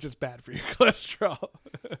 Which is bad for your cholesterol.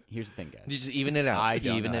 Here's the thing, guys. You just even it out. I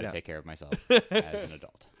don't even know it how out. to take care of myself as an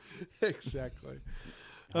adult. Exactly.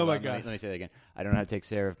 Hold my on, God. Let me say that again. I don't know how to take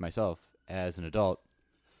care of myself as an adult.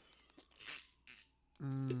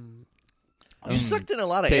 You sucked in a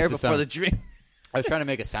lot of Taste air the before sun. the drink. I was trying to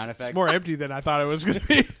make a sound effect. It's more empty than I thought it was going to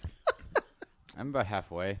be. I'm about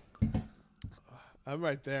halfway. I'm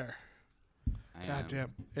right there. I God am.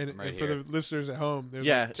 damn. And, I'm right and for here. the listeners at home, there's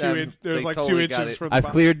Yeah, like 2 in, there's they like totally 2 got inches it. from the I've bo-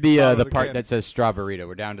 cleared the bottom of part can. that says straw burrito.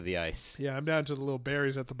 We're down to the ice. Yeah, I'm down to the little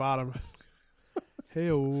berries at the bottom.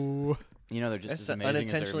 Hey-oh. You know, they're just That's as amazing as I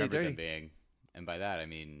unintentionally remember them dirty. being. And by that, I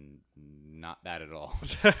mean not that at all.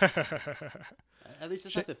 At least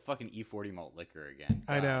it's not the fucking E40 malt liquor again.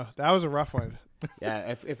 I know. That was a rough one.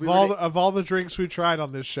 Yeah, if we Of all, were the, to, of all the drinks we tried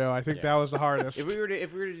on this show, I think Yeah. that was the hardest. if we were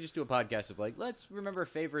to just do a podcast of like, let's remember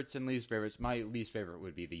favorites and least favorites. My least favorite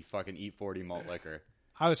would be the fucking E40 malt liquor.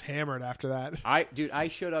 I was hammered after that. I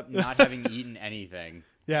showed up not having eaten anything.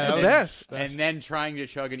 Yeah, It's that the was, best. And then trying to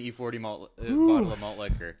chug an E40 malt bottle of malt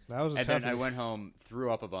liquor. That was a And then toughie. I went home,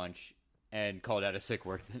 threw up a bunch, and called out of sick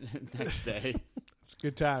work the next day. It's a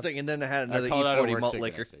good time. And then I had I another called out of E40 work malt sick the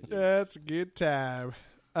liquor. next day. That's a good time.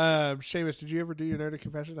 Seamus, did you ever do your nerdy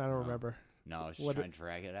confession? I don't remember. No, I was just What- trying to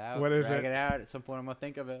drag it out. what is drag it? it out. At some point, I'm gonna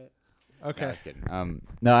think of it. No, Okay. I was kidding.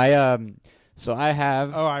 No, I so I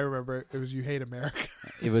have. Oh, I remember. It was You Hate America.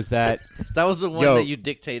 It was that. That was the one Yo, that you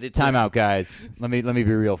dictated to. Time out, guys. Let me be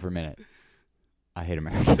real for a minute. I hate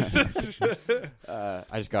America.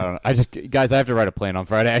 Guys, I have to write a plan on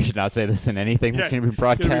Friday. I should not say this in anything that's going to be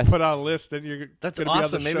Gonna be broadcast. put on a list, and you're That's gonna Be on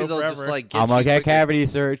awesome. the Maybe show they'll forever. just like get I'm gonna you get quicker. cavity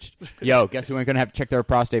searched. Yo, guess who ain't gonna have to check their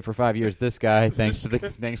prostate for 5 years? This guy, thanks to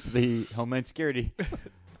the Homeland Security.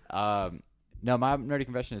 No, my nerdy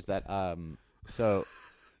confession is that so.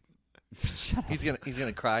 Shut up. He's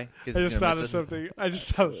gonna cry. 'cause I he's just gonna thought of miss us. something. I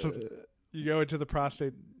just thought of something. You go into the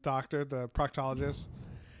prostate doctor, the proctologist,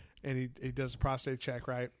 and he does a prostate check,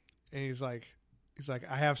 right? And he's like,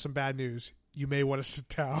 I have some bad news. You may want to sit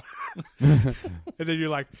down. And then you're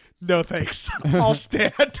like, no thanks, I'll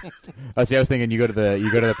stand. Oh, see, I was thinking you go to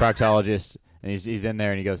the proctologist and he's in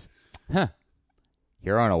there and he goes, "Huh,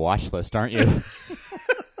 you're on a watch list, aren't you?"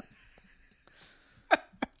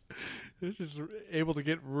 It's just able to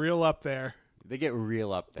get real up there, They get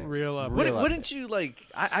real up there. real up. Real up Wouldn't you like?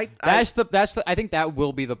 I That's the. I think that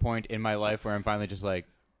will be the point in my life where I'm finally just like,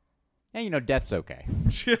 hey, death's okay.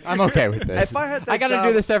 I'm okay with this. If I had that I gotta job-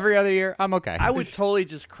 do this every other year. I'm okay. I would totally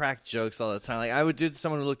just crack jokes all the time. Like I would do it to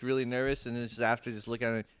someone who looked really nervous, and then just after, just look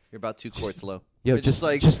at it. You're about 2 quarts low. Yo, It's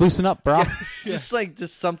just loosen up, bro.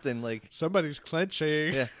 just something like. Somebody's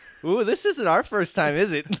clenching. Yeah. Ooh, this isn't our first time,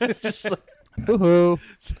 is it? It's just like, Woohoo.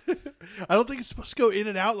 I don't think it's supposed to go in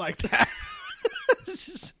and out like that.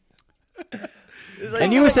 it's like,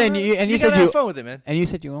 And you were saying you you said gotta have fun with it, man. and you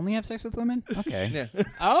said you only have sex with women. Okay. Yeah.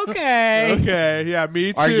 Okay. Okay, yeah,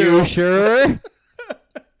 me too. Are you sure?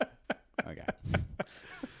 Okay.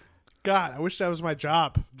 God, I wish that was my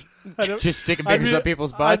job. I don't, Just sticking I'd fingers be- up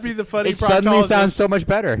people's butts. I'd be the funny It suddenly proctologist. sounds so much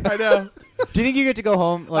better. I know. Do you think you get to go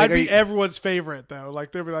home? Like, I'd be are you- everyone's favorite though.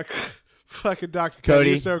 Like they'd be like, "Fucking Dr. Cody, Cody,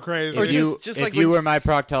 you're so crazy." Or if just- you, just if like you when- were my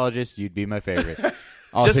proctologist, you'd be my favorite.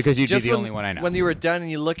 Also, because you'd be the when, only one I know. When you were done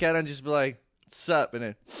and you look at it and just be like, "What's up?" and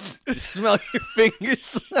then just smell your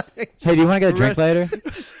fingers. Hey, do you want to get a drink later?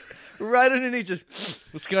 Right underneath, just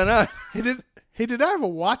what's going on? Hey, did I have a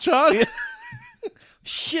watch on?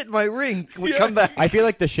 Shit, my ring would come back. I feel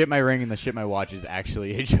like the shit my ring and the shit my watch is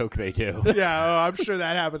actually a joke they do. Yeah, oh, I'm sure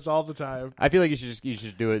that happens all the time. I feel like you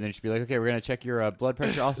should do it and then you should be like, okay, we're gonna check your blood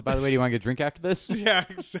pressure. Also, by the way, do you want to get a drink after this? Yeah,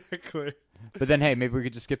 exactly. But then, hey, maybe we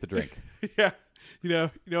could just skip the drink. Yeah, you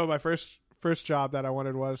know, my first job that I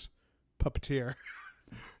wanted was puppeteer.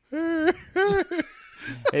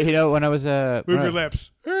 Hey, when I was Move your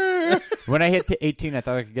lips. when I hit 18, I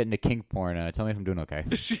thought I could get into kink porn. Tell me if I'm doing okay.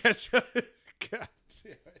 God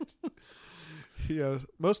damn it. You know,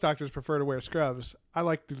 most doctors prefer to wear scrubs. I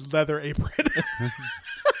like the leather apron.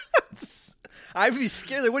 I'd be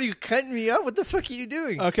scared. Like, what are you cutting me up? What the fuck are you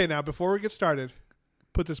doing? Okay, now before we get started,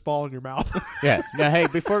 put this ball in your mouth. Yeah. Now, hey,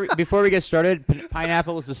 before we get started,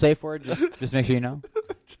 pineapple is the safe word. Just make sure you know.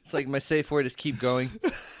 It's like my safe word is keep going.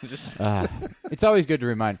 Just It's always good to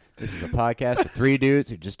remind, this is a podcast with three dudes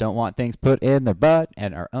who just don't want things put in their butt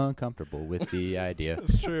and are uncomfortable with the idea.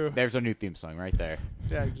 That's true. There's our new theme song right there.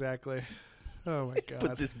 Yeah, exactly. Oh my god.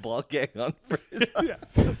 put this ball gag on first. Yeah.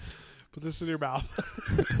 Put this in your mouth.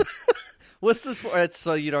 What's this for? It's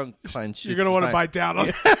so you don't clench. You're gonna want to bite down on.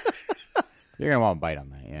 You're going to want to bite on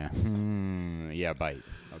that, yeah. Yeah, bite.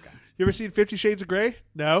 Okay. You ever seen 50 Shades of Grey?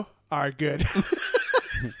 No. All right, good.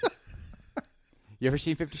 You ever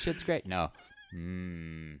seen 50 Shades of Grey? No.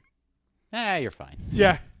 You're fine.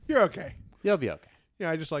 Yeah, you're okay. You'll be okay.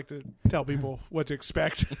 Yeah, I just like to tell people what to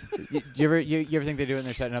expect. Do you ever think they do it and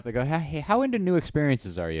they're setting up, they go, hey, how into new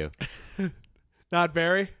experiences are you? Not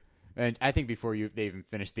very. And I think before they even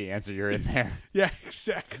finish the answer, you're in there. Yeah,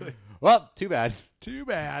 exactly. Well, too bad. Too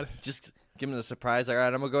bad. Just give them the surprise. All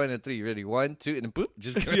right, I'm gonna go in at 3. Ready? 1, 2, and then boop.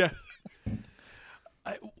 Just go. Yeah.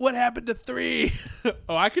 What happened to 3?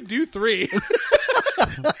 Oh, I could do 3.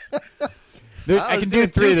 I can do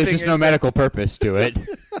 3. There's just no medical purpose to it.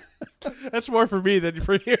 That's more for me than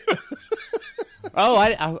for you.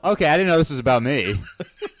 Okay. I didn't know this was about me.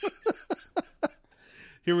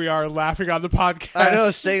 Here we are laughing on the podcast. I know,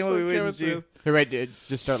 saying what we wouldn't do. Hey, wait,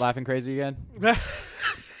 just start laughing crazy again. But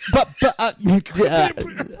But no.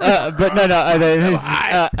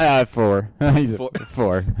 4.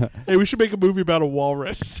 4. hey, we should make a movie about a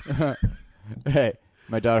walrus. Hey,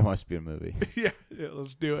 my daughter wants to be in a movie. Yeah,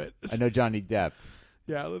 let's do it. I know Johnny Depp.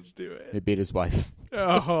 Yeah, let's do it. He beat his wife.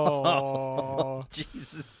 Oh,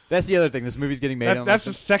 Jesus. That's the other thing. This movie's getting made. that's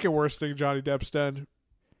the second worst thing Johnny Depp's done.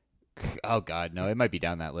 Oh God, no! It might be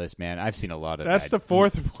down that list, man. I've seen a lot of. That's the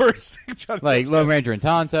fourth worst thing Johnny like Depp's Lone done. Ranger and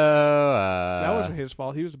Tonto. That wasn't his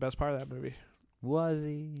fault. He was the best part of that movie. Was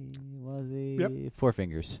he? Was he? Yep. 4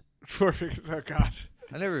 Fingers. Oh God.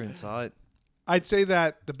 I never even saw it. I'd say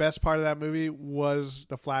that the best part of that movie was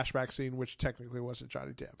the flashback scene, which technically wasn't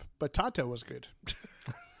Johnny Depp, but Tonto was good.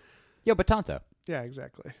 Yo, but Tonto. Yeah,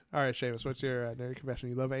 exactly. All right, Seamus, what's your nerdy confession?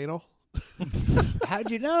 You love anal? How'd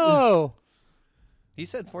you know? He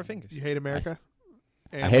said 4 fingers. You hate America?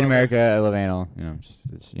 I hate America. I love anal.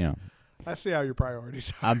 I see how your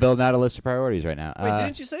priorities are. I'm building out a list of priorities right now. Wait,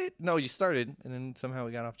 didn't you say it? No, you started, and then somehow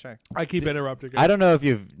we got off track. I keep interrupting. I don't know if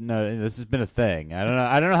you've. No, this has been a thing. I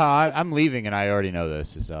don't know how I'm leaving, and I already know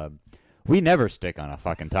this. We never stick on a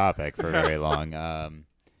fucking topic for very long.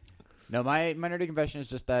 No, my nerdy confession is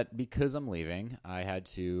just that because I'm leaving, I had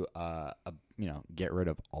to, get rid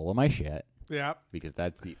of all of my shit Yeah. because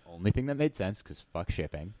that's the only thing that made sense. Because fuck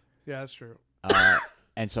shipping. Yeah, that's true.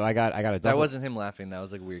 And so I got a double. That wasn't him laughing. That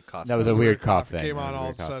was like a weird cough. That was a weird cough It thing. came That on was a all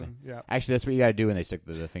weird of a cough sudden. thing. Yeah. Actually, that's what you got to do when they stick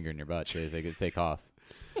the finger in your butt. Is they could say cough.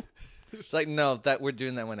 It's like, no, that we're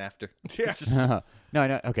doing that one after. Yeah. No, I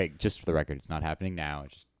know. Okay, just for the record, it's not happening now.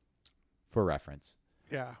 Just for reference.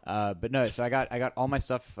 Yeah. But no, so I got all my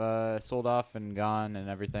stuff sold off and gone and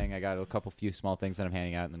everything. I got a few small things that I'm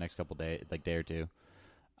handing out in the next couple days, like day or two.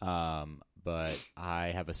 But I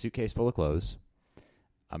have a suitcase full of clothes.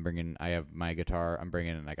 I have my guitar. I'm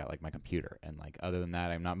bringing, and I got like my computer. And like other than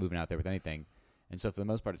that, I'm not moving out there with anything. And so for the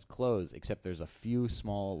most part, it's clothes. Except there's a few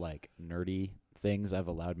small like nerdy things I've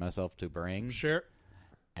allowed myself to bring. Sure.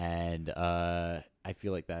 And I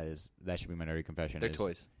feel like that should be my nerdy confession. They're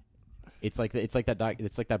toys. It's like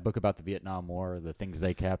that book about the Vietnam War, the things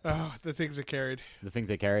they kept. Oh, the things it carried. The things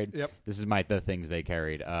they carried. Yep. This is the things they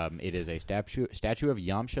carried. It is a statue of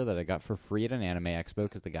Yamcha that I got for free at an anime expo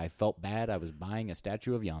because the guy felt bad I was buying a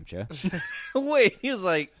statue of Yamcha. Wait, he was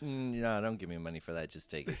like, no, don't give me money for that.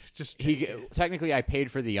 Just take it. Just Technically, I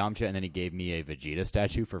paid for the Yamcha and then he gave me a Vegeta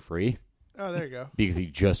statue for free Oh, there you go. because he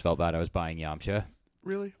just felt bad I was buying Yamcha.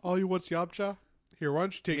 Really? All you want's Yamcha? Here, why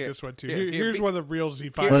don't you take Here, this one too? here, Here's one of the real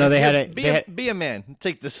Z5. Well, no, they had Be a man.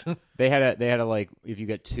 Take this. They had a like if you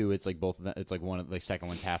get 2, it's like both of them. It's like one of the second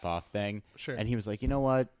one's half off thing. Sure. And he was like, you know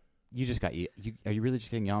what? You just got are you really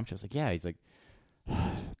just getting Yamcha? I was like, yeah. He's like,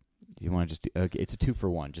 you want to just do? Okay, it's a 2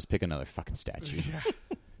 for 1. Just pick another fucking statue. Yeah.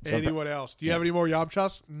 So Anyone else? Do you have any more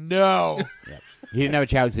Yamchas? No. Yeah. He didn't have a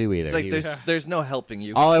Chaozu either. It's like He there's no helping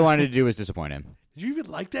you. all I wanted to do was disappoint him. Did you even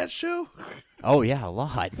like that show? Oh yeah, a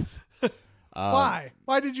lot. Why?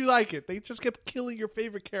 Why did you like it? They just kept killing your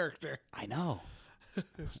favorite character. I know.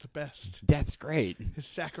 It's the best. Death's great. His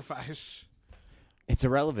sacrifice. It's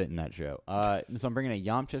irrelevant in that show. So I'm bringing a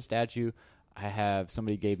Yamcha statue. I have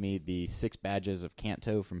somebody gave me the 6 badges of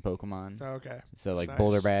Kanto from Pokemon. Okay. So like Nice.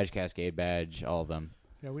 Boulder badge, Cascade badge, all of them.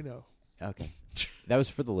 Yeah, we know. Okay, that was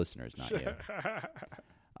for the listeners, not you.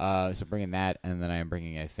 So bringing that, and then I am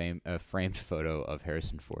bringing a framed photo of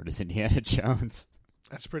Harrison Ford as Indiana Jones.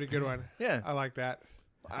 That's a pretty good one. Yeah. I like that.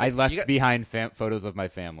 I You left got- behind photos of my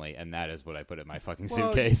family, and that is what I put in my fucking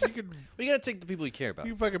Well, suitcase. You could You gotta take the people you care about.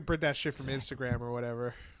 you fucking print that shit from Instagram or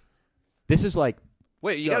whatever. This is like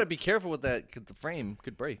Wait, you gotta be careful with that because the frame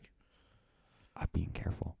could break. I'm being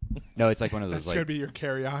careful. No, it's like one of those That's like gonna be your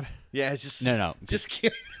carry-on. Yeah, it's just No. just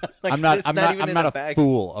carry on like I'm not. this, I'm not. even I'm in not a a bag.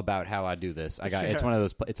 fool about how I do this. It's Yeah. one of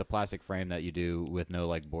those. It's a plastic frame that you do with no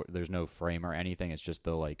like board. There's no frame or anything. It's just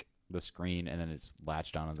the screen, and then it's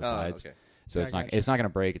latched on the Oh, sides. okay. So Yeah, it's I not. gotcha. It's not gonna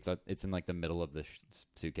break. It's in like the middle of the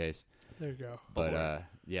suitcase. There you go. But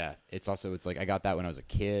yeah, it's like I got that when I was a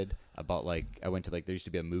kid. I went to there used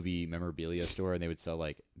to be a movie memorabilia store, and they would sell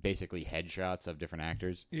like basically headshots of different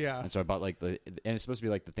actors. Yeah. And so I bought and it's supposed to be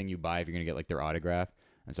like the thing you buy if you're gonna get like their autograph.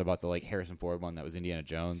 And so I bought the like Harrison Ford one that was Indiana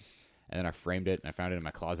Jones, and then I framed it and I found it in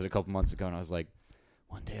my closet a couple months ago, and I was like,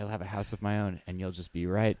 one day I'll have a house of my own, and you'll just be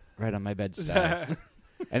right on my bedstuy.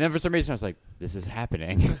 And then for some reason I was like, this is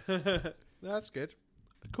happening. That's good.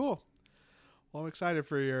 Cool. Well, I'm excited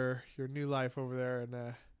for your new life over there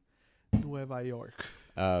in Nueva York.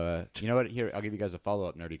 You know what? Here, I'll give you guys a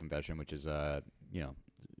follow-up nerdy confession, which is,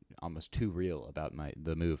 almost too real about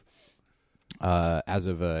the move. As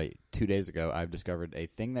of 2 days ago, I've discovered a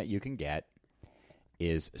thing that you can get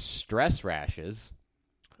is stress rashes.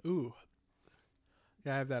 Ooh.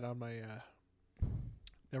 Yeah, I have that on my.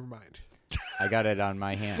 Never mind. I got it on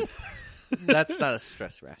my hand. That's not a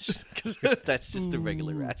stress rash. That's just a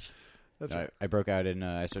regular rash. That's I broke out and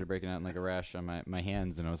I started breaking out in like a rash on my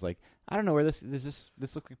hands, and I was like, I don't know where this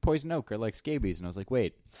look like poison oak or like scabies, and I was like,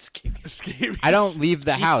 wait, scabies. I don't leave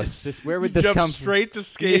the house. Where would this Jump come straight to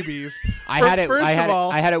scabies. I had it. First I had of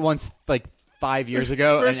all, it. I had it once like 5 years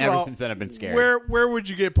ago, and First of ever all, since then I've been scared. Where would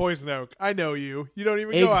you get poison oak? I know you. You don't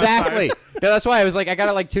even go Exactly. outside. No, that's why I was like, I got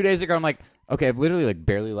it like 2 days ago. I'm like, okay, I've literally like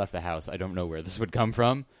barely left the house. I don't know where this would come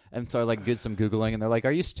from. And so I like did some Googling, and they're like,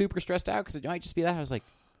 are you super stressed out? Because it might just be that. I was like,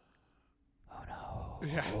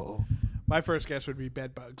 Yeah. oh. My first guess would be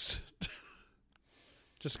bed bugs.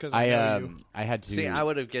 Just because I know you. I had to See, I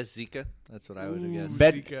would have guessed Zika. That's what I would have Ooh. guessed.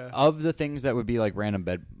 bed Zika. of the things that would be like random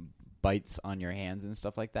bed bites on your hands and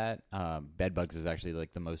stuff like that. Bed bugs is actually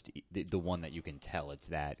like the most the one that you can tell it's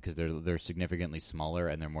that because they're significantly smaller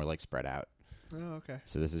and they're more like spread out. Oh, okay.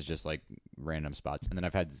 So this is just like random spots. And then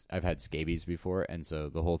I've had scabies before, and so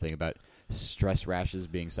the whole thing about stress rashes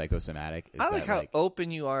being psychosomatic is I like that, how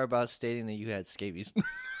open you are about stating that you had scabies.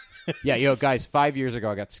 yeah, guys, 5 years ago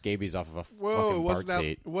I got scabies off of a Whoa, fucking it wasn't BART that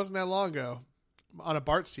seat. it wasn't that long ago. On a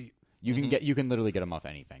BART seat. You can literally get them off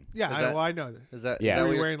anything. Yeah, Is that- I know that. Is that Yeah. Is that Were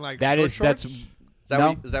what you you're, wearing like That short is that's shorts? is that no.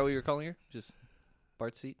 what, is that what you were calling her? Just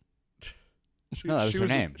Bart seat? She, No, that was she her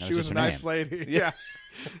name. That She was was just a her nice name. lady. Yeah.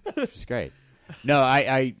 It's great. No,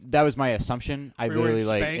 I that was my assumption. I Were you wearing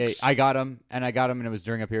literally like Spanx? I got them, and it was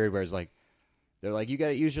during a period where it's like they're like you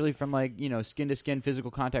get it usually from like skin to skin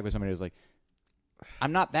physical contact with somebody. I was like,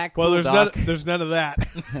 I'm not that cool, Well, Doc. there's none of that.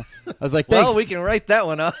 I was like, thanks, Well, we can write that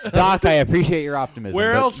one up. Doc. I appreciate your optimism.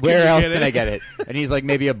 Where but else can Where you else get can it? I get it? And he's like,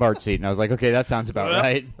 maybe a BART seat, and I was like, okay, that sounds about Well,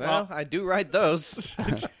 right. Well, I do write those.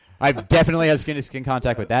 I've definitely had skin to skin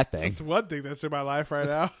contact with that thing. That's one thing that's in my life right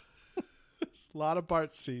now. A lot of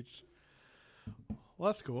BART seats. Well,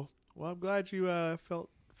 that's cool. Well, I'm glad you felt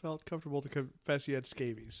comfortable to confess you had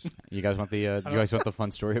scabies. You guys want the fun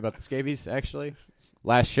story about the scabies? Actually,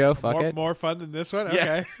 last show, fuck it. More fun than this one? Yeah.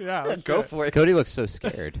 Okay. Yeah. let's do Go it. for it. Cody looks so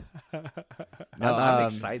scared. No, I'm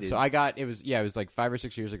excited. So it was like 5 or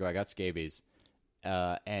 6 years ago. I got scabies,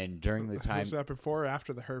 and during the time, Was that before or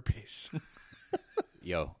after the herpes?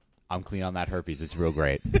 yo, I'm clean on that herpes. It's real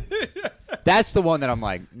great. That's the one that I'm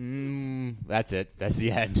like, that's it. That's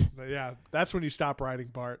the end. Yeah, that's when you stop riding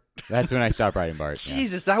BART. That's when I stopped riding BART. Yeah.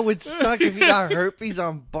 Jesus, that would suck if you got herpes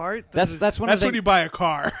on Bart. That's one That's of when you buy a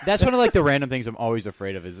car. That's one of like the random things I'm always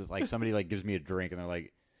afraid of is like somebody like gives me a drink and they're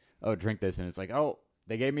like, oh, drink this, and it's like, oh,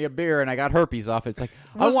 they gave me a beer and I got herpes off it. It's like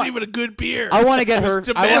It wasn't even a good beer. I want to get It was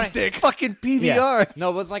herpes. domestic. fucking PBR. Yeah.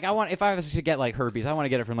 No, but it's like if I was to get like herpes, I want to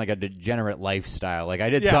get it from like a degenerate lifestyle. Like I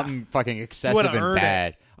did Yeah. something fucking excessive wanna and earn it.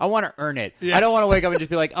 bad. I want to earn it. Yeah. I don't want to wake up and just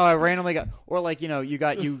be like, oh, I randomly got, or like you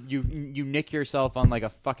nick yourself on like a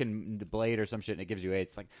fucking blade or some shit and it gives you AIDS.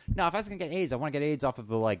 It's like, no, if I was gonna get AIDS, I want to get AIDS off of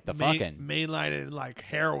the fucking mainlining like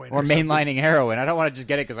heroin or something. mainlining heroin. I don't want to just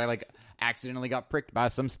get it because I like accidentally got pricked by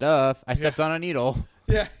some stuff. I stepped on a needle.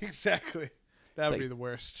 Yeah, exactly. That would like- be the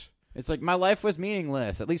worst. It's like my life was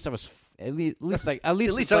meaningless. At least I was. At least At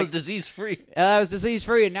least I was disease free. I was disease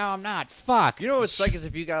free, and now I'm not. Fuck. You know what's like is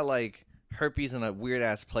if you got like herpes in a weird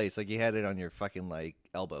ass place, like you had it on your fucking like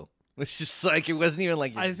elbow. It's just like it wasn't even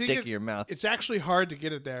like your I think dick in your mouth. It's actually hard to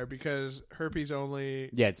get it there because herpes only.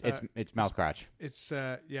 Yeah, it's mouth crotch. It's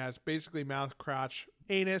it's basically mouth, crotch,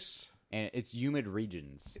 anus, and it's humid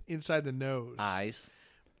regions. Inside the nose. Eyes.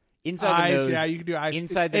 Inside Eyes, the nose, yeah, you can do eyes.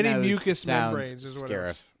 inside the Any nose mucous sounds membranes is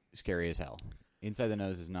what scary as hell. Inside the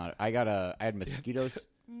nose is not. I had mosquitoes.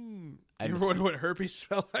 You I had ever wonder what herpes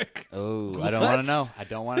smell like? Oh, I don't want to know. I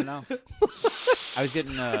don't want to know. I was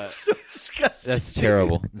getting So disgusting. That's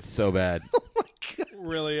terrible. It's so bad.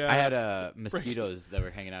 Really? I had mosquitoes that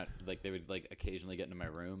were hanging out. Like they would like occasionally get into my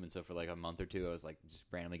room, and so for like a month or two, I was like just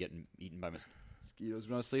randomly getting eaten by mosquitoes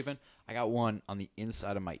when I was sleeping. I got one on the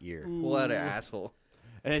inside of my ear, What an asshole.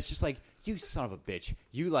 and it's just like, you son of a bitch.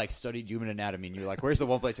 You like studied human anatomy, and you're like, where's the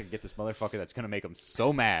one place I can get this motherfucker that's gonna make him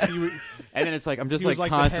so mad? And then it's like I'm just He was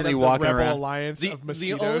like like constantly the head of walking the Rebel around. Alliance of The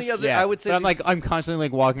mosquitoes. only other Yeah, I would say but I'm constantly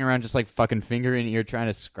like walking around just like fucking finger in ear trying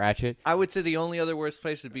to scratch it. I would say the only other worst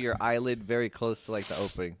place would be your eyelid, very close to like the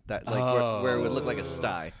opening, that like where it would look like a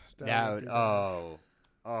sty. That would be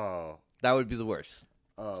bad. That would be the worst.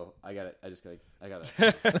 I got it. I got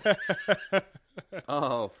it.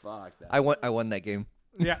 Oh fuck that. I won that game.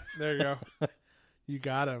 Yeah, there you go. You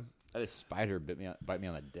got him. That spider bite me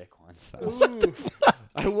on the dick once. Ooh.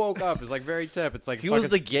 I woke up. It's like very tip. It's like He was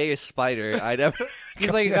the gayest spider I'd ever.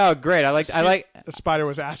 He's like, oh great. I like. The spider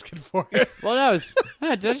was asking for it. Well, no,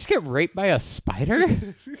 did I just get raped by a spider?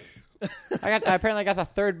 I apparently got the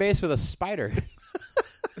third base with a spider.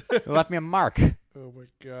 It left me a mark. Oh my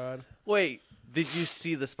god. Wait, did you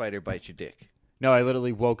see the spider bite your dick? No, I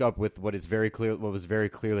literally woke up with what was very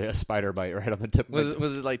clearly a spider bite right on the tip. Of my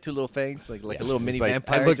Was it like two little fangs, like Yeah. a little mini It's like,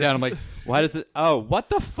 vampire? I looked down. I'm like, why does it? Oh, what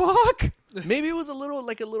the fuck? maybe it was a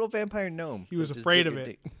little vampire gnome. He was Just afraid bit of your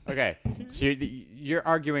it. dick. Okay, so you're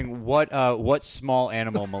arguing what small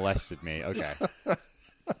animal molested me? Okay, Could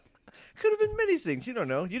have been many things. You don't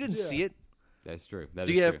know. You didn't Yeah. see it. that's true.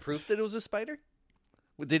 Do you have proof that it was a spider?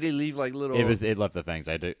 Did he leave like little? It left the fangs.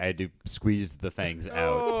 I had to squeeze the fangs out.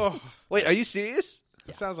 Oh, Wait, are you serious?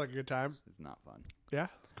 that sounds like a good time. It's not fun. Yeah,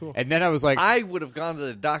 cool. And then I was like, I would have gone to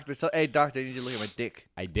the doctor. So, hey, doctor, I need you to look at my dick.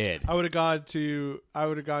 I did. I would have gone to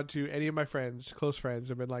any of my friends, close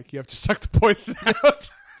friends, and been like, "You have to suck the poison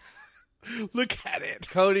out." Look at it.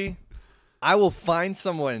 Cody, I will find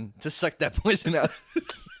someone to suck that poison out.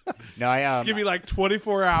 No, I Give me like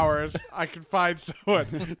 24 hours. I can find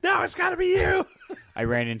someone. No, it's got to be you. I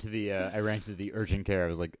ran into the urgent care. I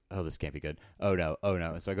was like, oh, this can't be good. Oh no.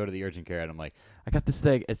 So I go to the urgent care and I'm like, I got this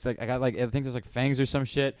thing. It's like I got like I think there's like fangs or some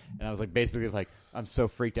shit. And I was like basically like I'm so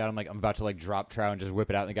freaked out. I'm like I'm about to like drop trout and just whip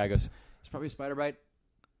it out. And the guy goes, it's probably a spider bite.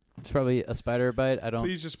 It's probably a spider bite.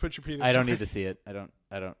 Please just put your penis. I don't away. need to see it. I don't.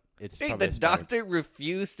 It's Hey, probably the a spider. doctor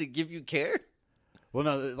refused to give you care? Well,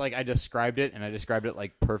 no, like I described it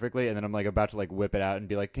like perfectly, and then I'm like about to like whip it out and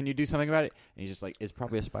be like, "Can you do something about it?" And he's just like, "It's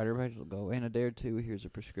probably a spider bite. It'll go away in a day or two. Here's a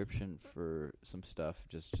prescription for some stuff.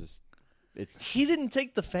 Just it's He didn't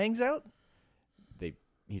take the fangs out?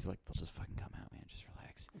 He's like, they'll just fucking come out, man. Just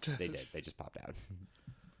relax." They did. They just popped out.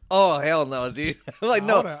 Oh, hell no, dude. I'm like,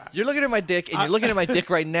 no, Hold on. you're looking at my dick, and you're looking at my dick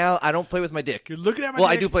right now. I don't play with my dick. You're looking at my Well,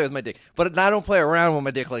 I dick. do play with my dick, but I don't play around with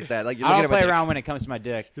my dick like that. Like you're I looking don't at my play dick around when it comes to my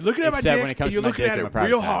dick. You're looking at my except dick. when it comes and you're to my looking dick at in it my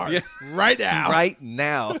real private hard time. right now. right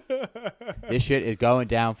now. This shit is going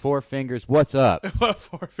down 4 fingers. What's up?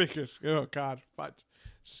 4 fingers. Oh God, fudge.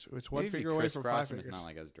 It's one Maybe if you finger away from 5 crisscross them, fingers. It's not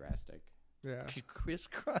like as drastic. Yeah. If you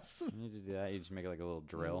crisscross them. You just do that. You just make it like a little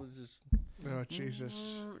drill. Oh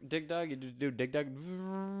Jesus. Dig dug. You just do dig dug.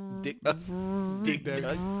 Dick, Dig dick dug.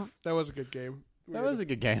 dug. That was a good game. That was a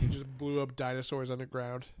good game. Just blew up dinosaurs on the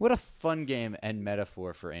ground. What a fun game and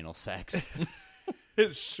metaphor for anal sex.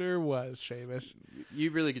 It sure was, Seamus. You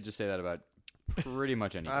really could just say that about pretty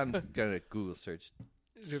much anything. I'm gonna Google search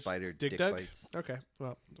Just spider dick dick dug? bites. Okay.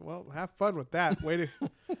 Well, have fun with that. Wait.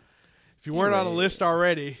 If you weren't on the list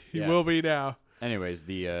already, you Yeah. will be now. Anyways,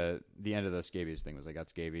 the end of the scabies thing was I got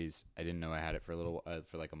scabies. I didn't know I had it for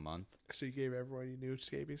for like a month. So you gave everyone you knew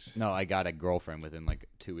scabies. No, I got a girlfriend within like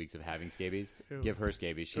 2 weeks of having scabies. Ew. Give her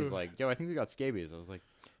scabies. She's Ew. like, "Yo, I think we got scabies." I was like,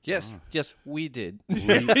 Yes, yes, we did.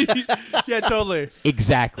 Yeah, totally.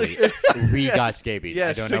 "Exactly, we got scabies."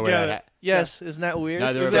 Yes, I don't know where together. that. Yes, isn't that weird?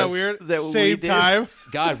 Neither Is of that us- weird? that we Same did? time.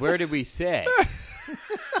 God, where did we sit?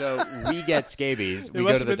 So we get scabies. It We must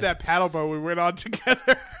go have to been the that paddle boat we went on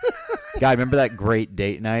together. God. Remember that great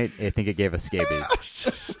date night? I think it gave us scabies.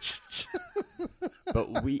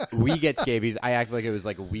 But we get scabies. I act like it was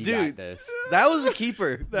like we got Dude. this. That was a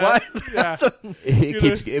keeper. That- What? yeah. It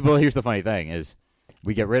keeps. Well, here's the funny thing: is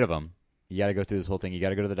we get rid of them. You got to go through this whole thing. You got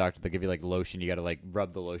to go to the doctor. They give you like lotion. You got to like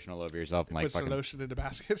rub the lotion all over yourself and like Puts the fucking, lotion in the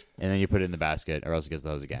basket. and then you put it in the basket, or else it gets the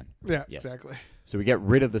hose again. Yeah, Yes. exactly. So we get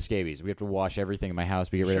rid of the scabies. We have to wash everything in my house.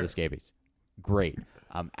 We get rid of the scabies. Great.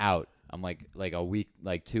 I'm out. I'm like a week,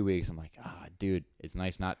 like 2 weeks. I'm like, dude, it's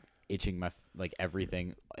nice not itching my like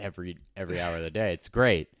everything every hour of the day. It's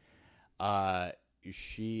great.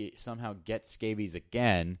 She somehow gets scabies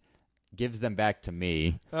again, gives them back to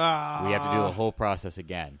me. We have to do the whole process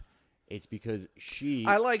again. It's because she.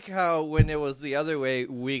 I like how when it was the other way,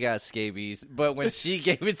 we got scabies, but when she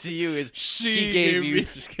gave it to you, is she gave you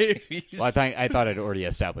scabies. Well, I thought I'd already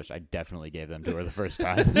established. I definitely gave them to her the first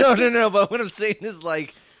time. No. But what I'm saying is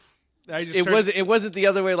like. It wasn't the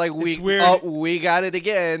other way. Like we got it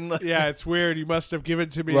again. Yeah, it's weird. You must have given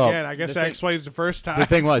it to me Well, again. I guess that explains the first time. The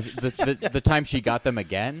thing was, the time she got them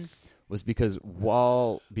again was because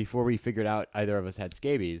before we figured out either of us had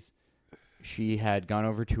scabies, she had gone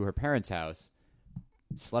over to her parents' house,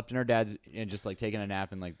 slept in her dad's, and just like taken a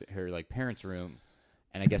nap in like her like parents' room,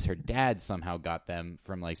 and I guess her dad somehow got them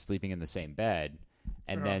from like sleeping in the same bed.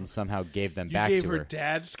 And then somehow gave them back to her. You gave her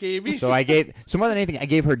dad scabies? So more than anything, I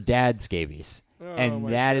gave her dad scabies. And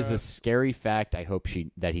that is God. a scary fact I hope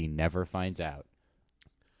that he never finds out.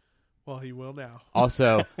 Well, he will now.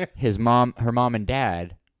 Also, her mom and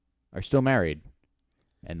dad are still married.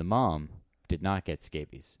 And the mom did not get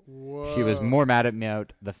scabies. Whoa. She was more mad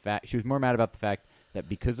about the fact that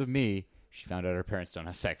because of me, she found out her parents don't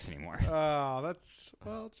have sex anymore.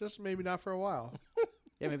 Oh, just maybe not for a while.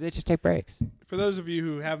 Yeah, maybe they just take breaks. For those of you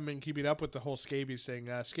who haven't been keeping up with the whole scabies thing,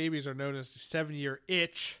 scabies are known as the 7-year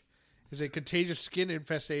itch. Is a contagious skin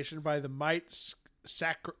infestation by the mite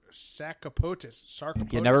Sarcopotus.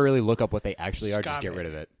 You never really look up what they actually are. Just get rid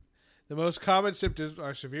of it. The most common symptoms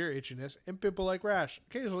are severe itchiness and pimple-like rash.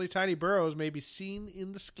 Occasionally, tiny burrows may be seen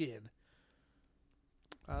in the skin.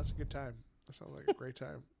 That's a good time. That sounds like a great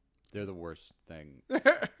time. They're the worst thing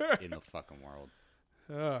in the fucking world.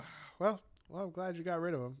 Well, I'm glad you got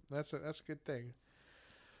rid of them. That's a good thing.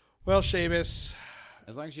 Well, Seamus.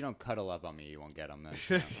 As long as you don't cuddle up on me, you won't get them. That's,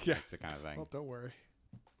 Yeah. That's the kind of thing. Well, don't worry.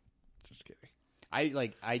 Just kidding.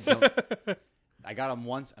 I don't. I got them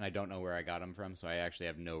once, and I don't know where I got them from, so I actually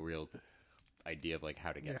have no real idea of like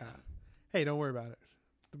how to get them. Hey, don't worry about it.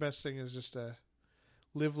 The best thing is just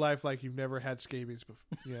live life like you've never had scabies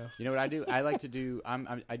before. You know what I do? I like to do.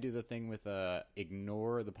 I do the thing with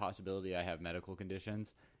ignore the possibility I have medical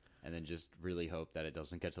conditions, and then just really hope that it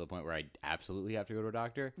doesn't get to the point where I absolutely have to go to a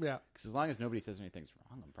doctor. Yeah. Because as long as nobody says anything's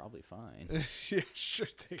wrong, I'm probably fine. Yeah, sure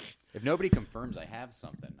thing. If nobody confirms I have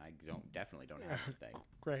something, I definitely don't have anything.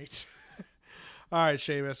 Great. All right,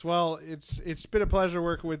 Seamus. Well, it's been a pleasure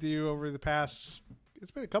working with you over the past.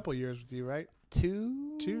 It's been a couple years with you, right?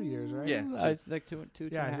 2 years, right? Yeah. It's like two and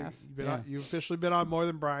a I think half. you've officially been on more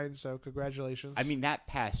than Brian, so congratulations. I mean, that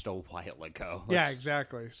passed a while ago. yeah,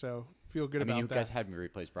 exactly. So feel good about you that. guys had me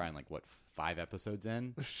replace Brian like what 5 episodes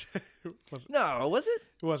in? No, was it?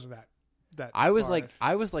 It wasn't that. I was far.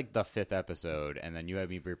 like the 5th episode, and then you had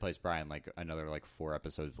me replace Brian like another like 4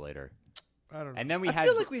 episodes later. I don't know. And then we I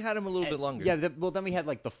feel like we had him a little bit longer. Yeah, then we had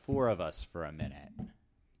like the 4 of us for a minute,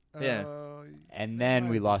 Yeah. and then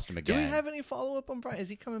we lost him Do again. we have any follow up on Brian? Is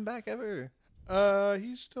he coming back ever?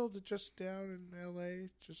 He's still just down in L.A.,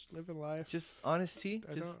 just living life. Just honesty?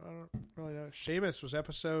 I don't really know. Seamus was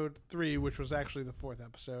episode 3, which was actually the 4th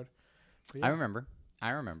episode. But yeah. I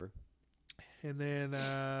remember. And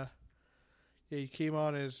then, he came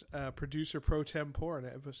on as producer pro tempore in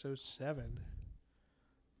episode 7.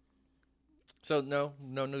 So no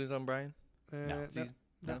news on Brian? No.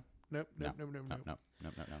 No. Nope.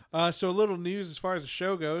 No. So a little news as far as the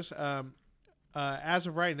show goes. As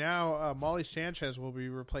of right now, Molly Sanchez will be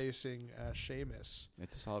replacing Seamus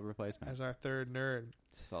It's a solid replacement. as our third nerd.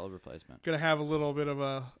 It's a solid replacement. Gonna have a little bit of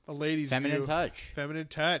a ladies' Feminine view. touch. Feminine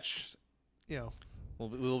touch.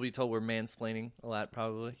 We'll be told we're mansplaining a lot,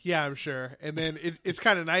 probably. Yeah, I'm sure. And then it's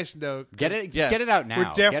kind of nice though. Get it. Just Yeah. get it out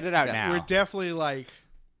now. Get it out yeah, now. We're definitely like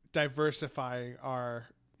diversifying our.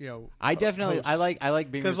 I definitely. hosts. I like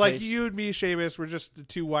being Because like replaced- you and me, Seamus, we're just the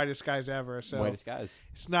 2 whitest guys ever. So whitest guys.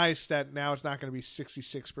 it's nice that now it's not going to be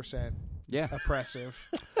 66% Yeah. oppressive.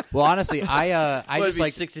 Well, honestly, I just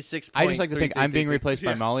like 66. I just like to think I'm being replaced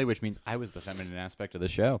by Yeah. Molly, which means I was the feminine aspect of the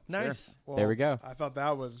show. Nice. Well, There we go. I thought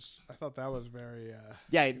that was very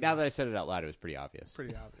Yeah. Now that I said it out loud, it was pretty obvious.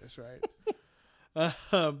 pretty obvious, right?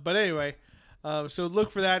 But anyway, so look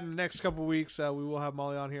for that in the next couple weeks. We will have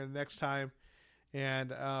Molly on here the next time. And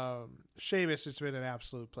Seamus, it's been an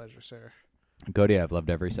absolute pleasure, sir. Cody, I've loved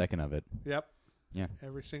every second of it. Yep. Yeah.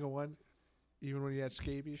 Every single one, even when you had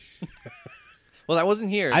scabies. Well, I wasn't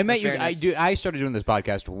here. I met in you. fairness. I started doing this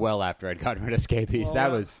podcast well after I'd gotten rid of scabies.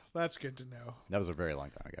 Well, that's good to know. That was a very long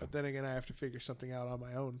time ago. Then again, I have to figure something out on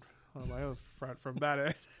my own front from that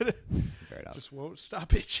end. Fair enough. Just won't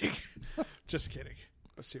stop itching. Just kidding.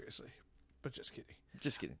 But seriously. But just kidding.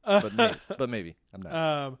 Just kidding. But maybe I'm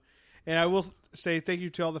not. And I will say thank you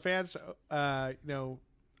to all the fans.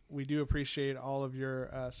 We do appreciate all of your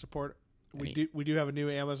support. We do have a new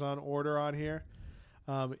Amazon order on here.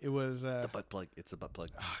 It was The butt plug. It's a butt plug.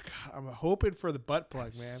 oh God, I'm hoping for the butt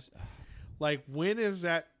plug, man. Like, when is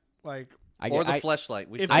that? Like, Or the fleshlight.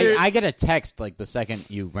 We if still- there- I get a text like the second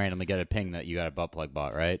you randomly get a ping that you got a butt plug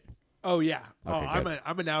bought, right? oh yeah, Okay, good.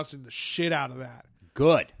 I'm announcing the shit out of that.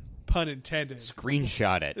 Good. Pun intended.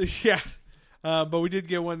 Screenshot it. Yeah. But we did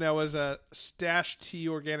get one that was a Stash Tea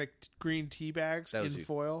organic green tea bags That in was you.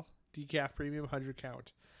 foil, decaf premium, 100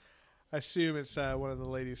 count. I assume it's one of the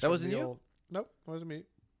ladies. That from wasn't the you? old... Nope, wasn't me.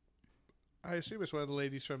 I assume it's one of the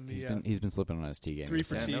ladies from the He's been slipping on his tea game. 3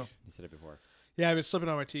 for Yeah, tea. no. He said it before. Yeah, I've been slipping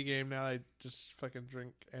on my tea game. Now I just fucking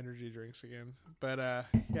drink energy drinks again. But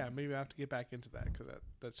yeah, maybe I have to get back into that because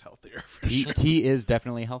that's healthier for sure. Tea is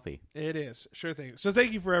definitely healthy. It is. Sure thing. So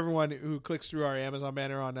thank you for everyone who clicks through our Amazon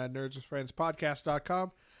banner on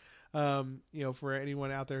nerdswithfriendspodcast.com. For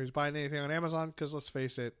anyone out there who's buying anything on Amazon, because let's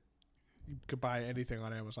face it, you could buy anything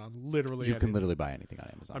on Amazon. Literally You anything. can literally buy anything on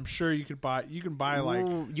Amazon. I'm sure you can buy like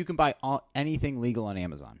You can buy anything legal on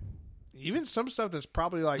Amazon. even some stuff that's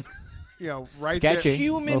probably like right Sketchy. there,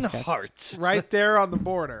 Human Little sketch. hearts. right there on the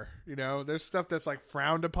border. There's stuff that's like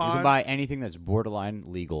frowned You upon. can buy anything that's borderline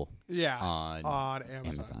legal yeah, on Amazon.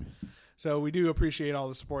 Amazon. So we do appreciate all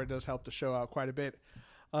the support. It does help the show out quite a bit.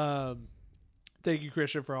 Thank you,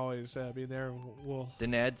 Christian, for always being there. The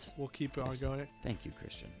Neds. We'll keep on going. Thank you,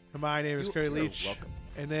 Christian. My name is Cody You're Leach. welcome.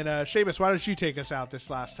 And then Seamus, why don't you take us out this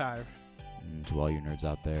last time? And to all you nerds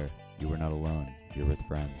out there, you are not alone. You're with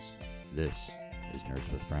friends. This is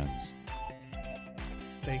Nerds with Friends.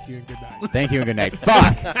 Thank you and good night. Thank you and good night.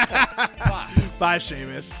 Fuck! Bye,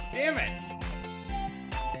 Seamus. Damn it!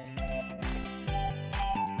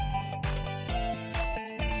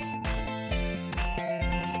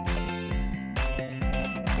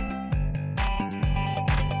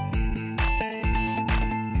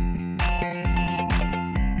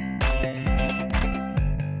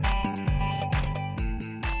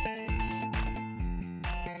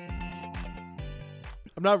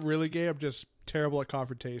 I'm not really gay. I'm just terrible at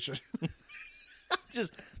confrontation.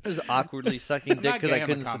 Just awkwardly sucking dick Not because gay, I I'm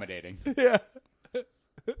couldn't accommodating. yeah.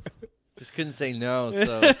 just couldn't say no.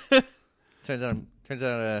 So turns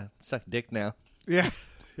out I suck dick now. Yeah.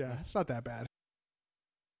 Yeah. It's not that bad.